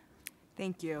 Dulesky?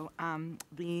 Thank you.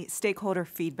 The stakeholder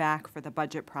feedback for the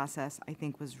budget process, I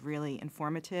think, was really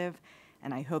informative,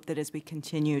 and I hope that as we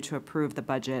continue to approve the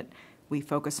budget, we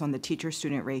focus on the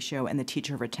teacher-student ratio and the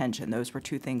teacher retention. Those were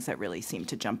two things that really seemed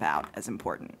to jump out as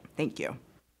important. Thank you.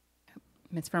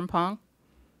 Ms. Frimpong?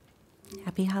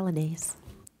 Happy holidays.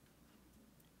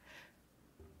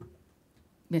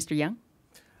 Mr. Young?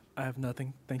 I have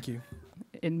nothing. Thank you.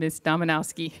 And Ms.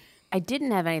 Dominowski? I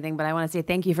didn't have anything, but I want to say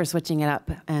thank you for switching it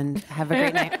up, and have a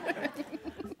great night.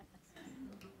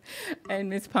 And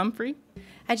Ms. Pumphrey?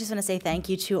 I just want to say thank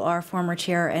you to our former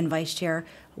chair and vice chair.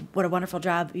 What a wonderful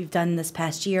job you've done this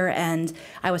past year, and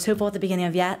I was hopeful at the beginning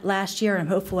of last year, and I'm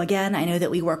hopeful again. I know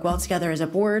that we work well together as a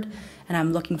board, and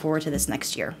I'm looking forward to this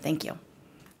next year. Thank you.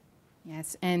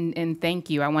 Yes, and thank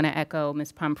you. I want to echo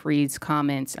Ms. Pumphrey's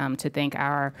comments to thank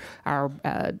our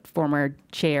former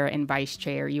chair and vice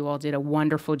chair. You all did a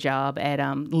wonderful job at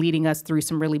leading us through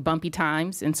some really bumpy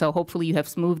times, and so hopefully you have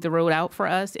smoothed the road out for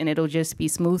us, and it'll just be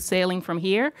smooth sailing from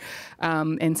here.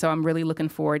 And so I'm really looking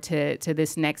forward to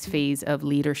this next phase of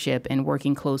leadership and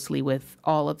working closely with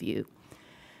all of you.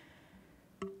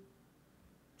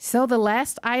 So the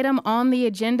last item on the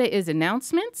agenda is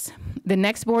announcements. The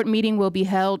next board meeting will be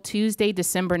held Tuesday,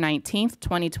 December 19th,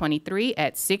 2023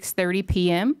 at 6:30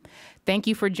 p.m. Thank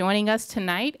you for joining us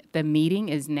tonight. The meeting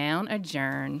is now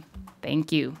adjourned.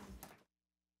 Thank you.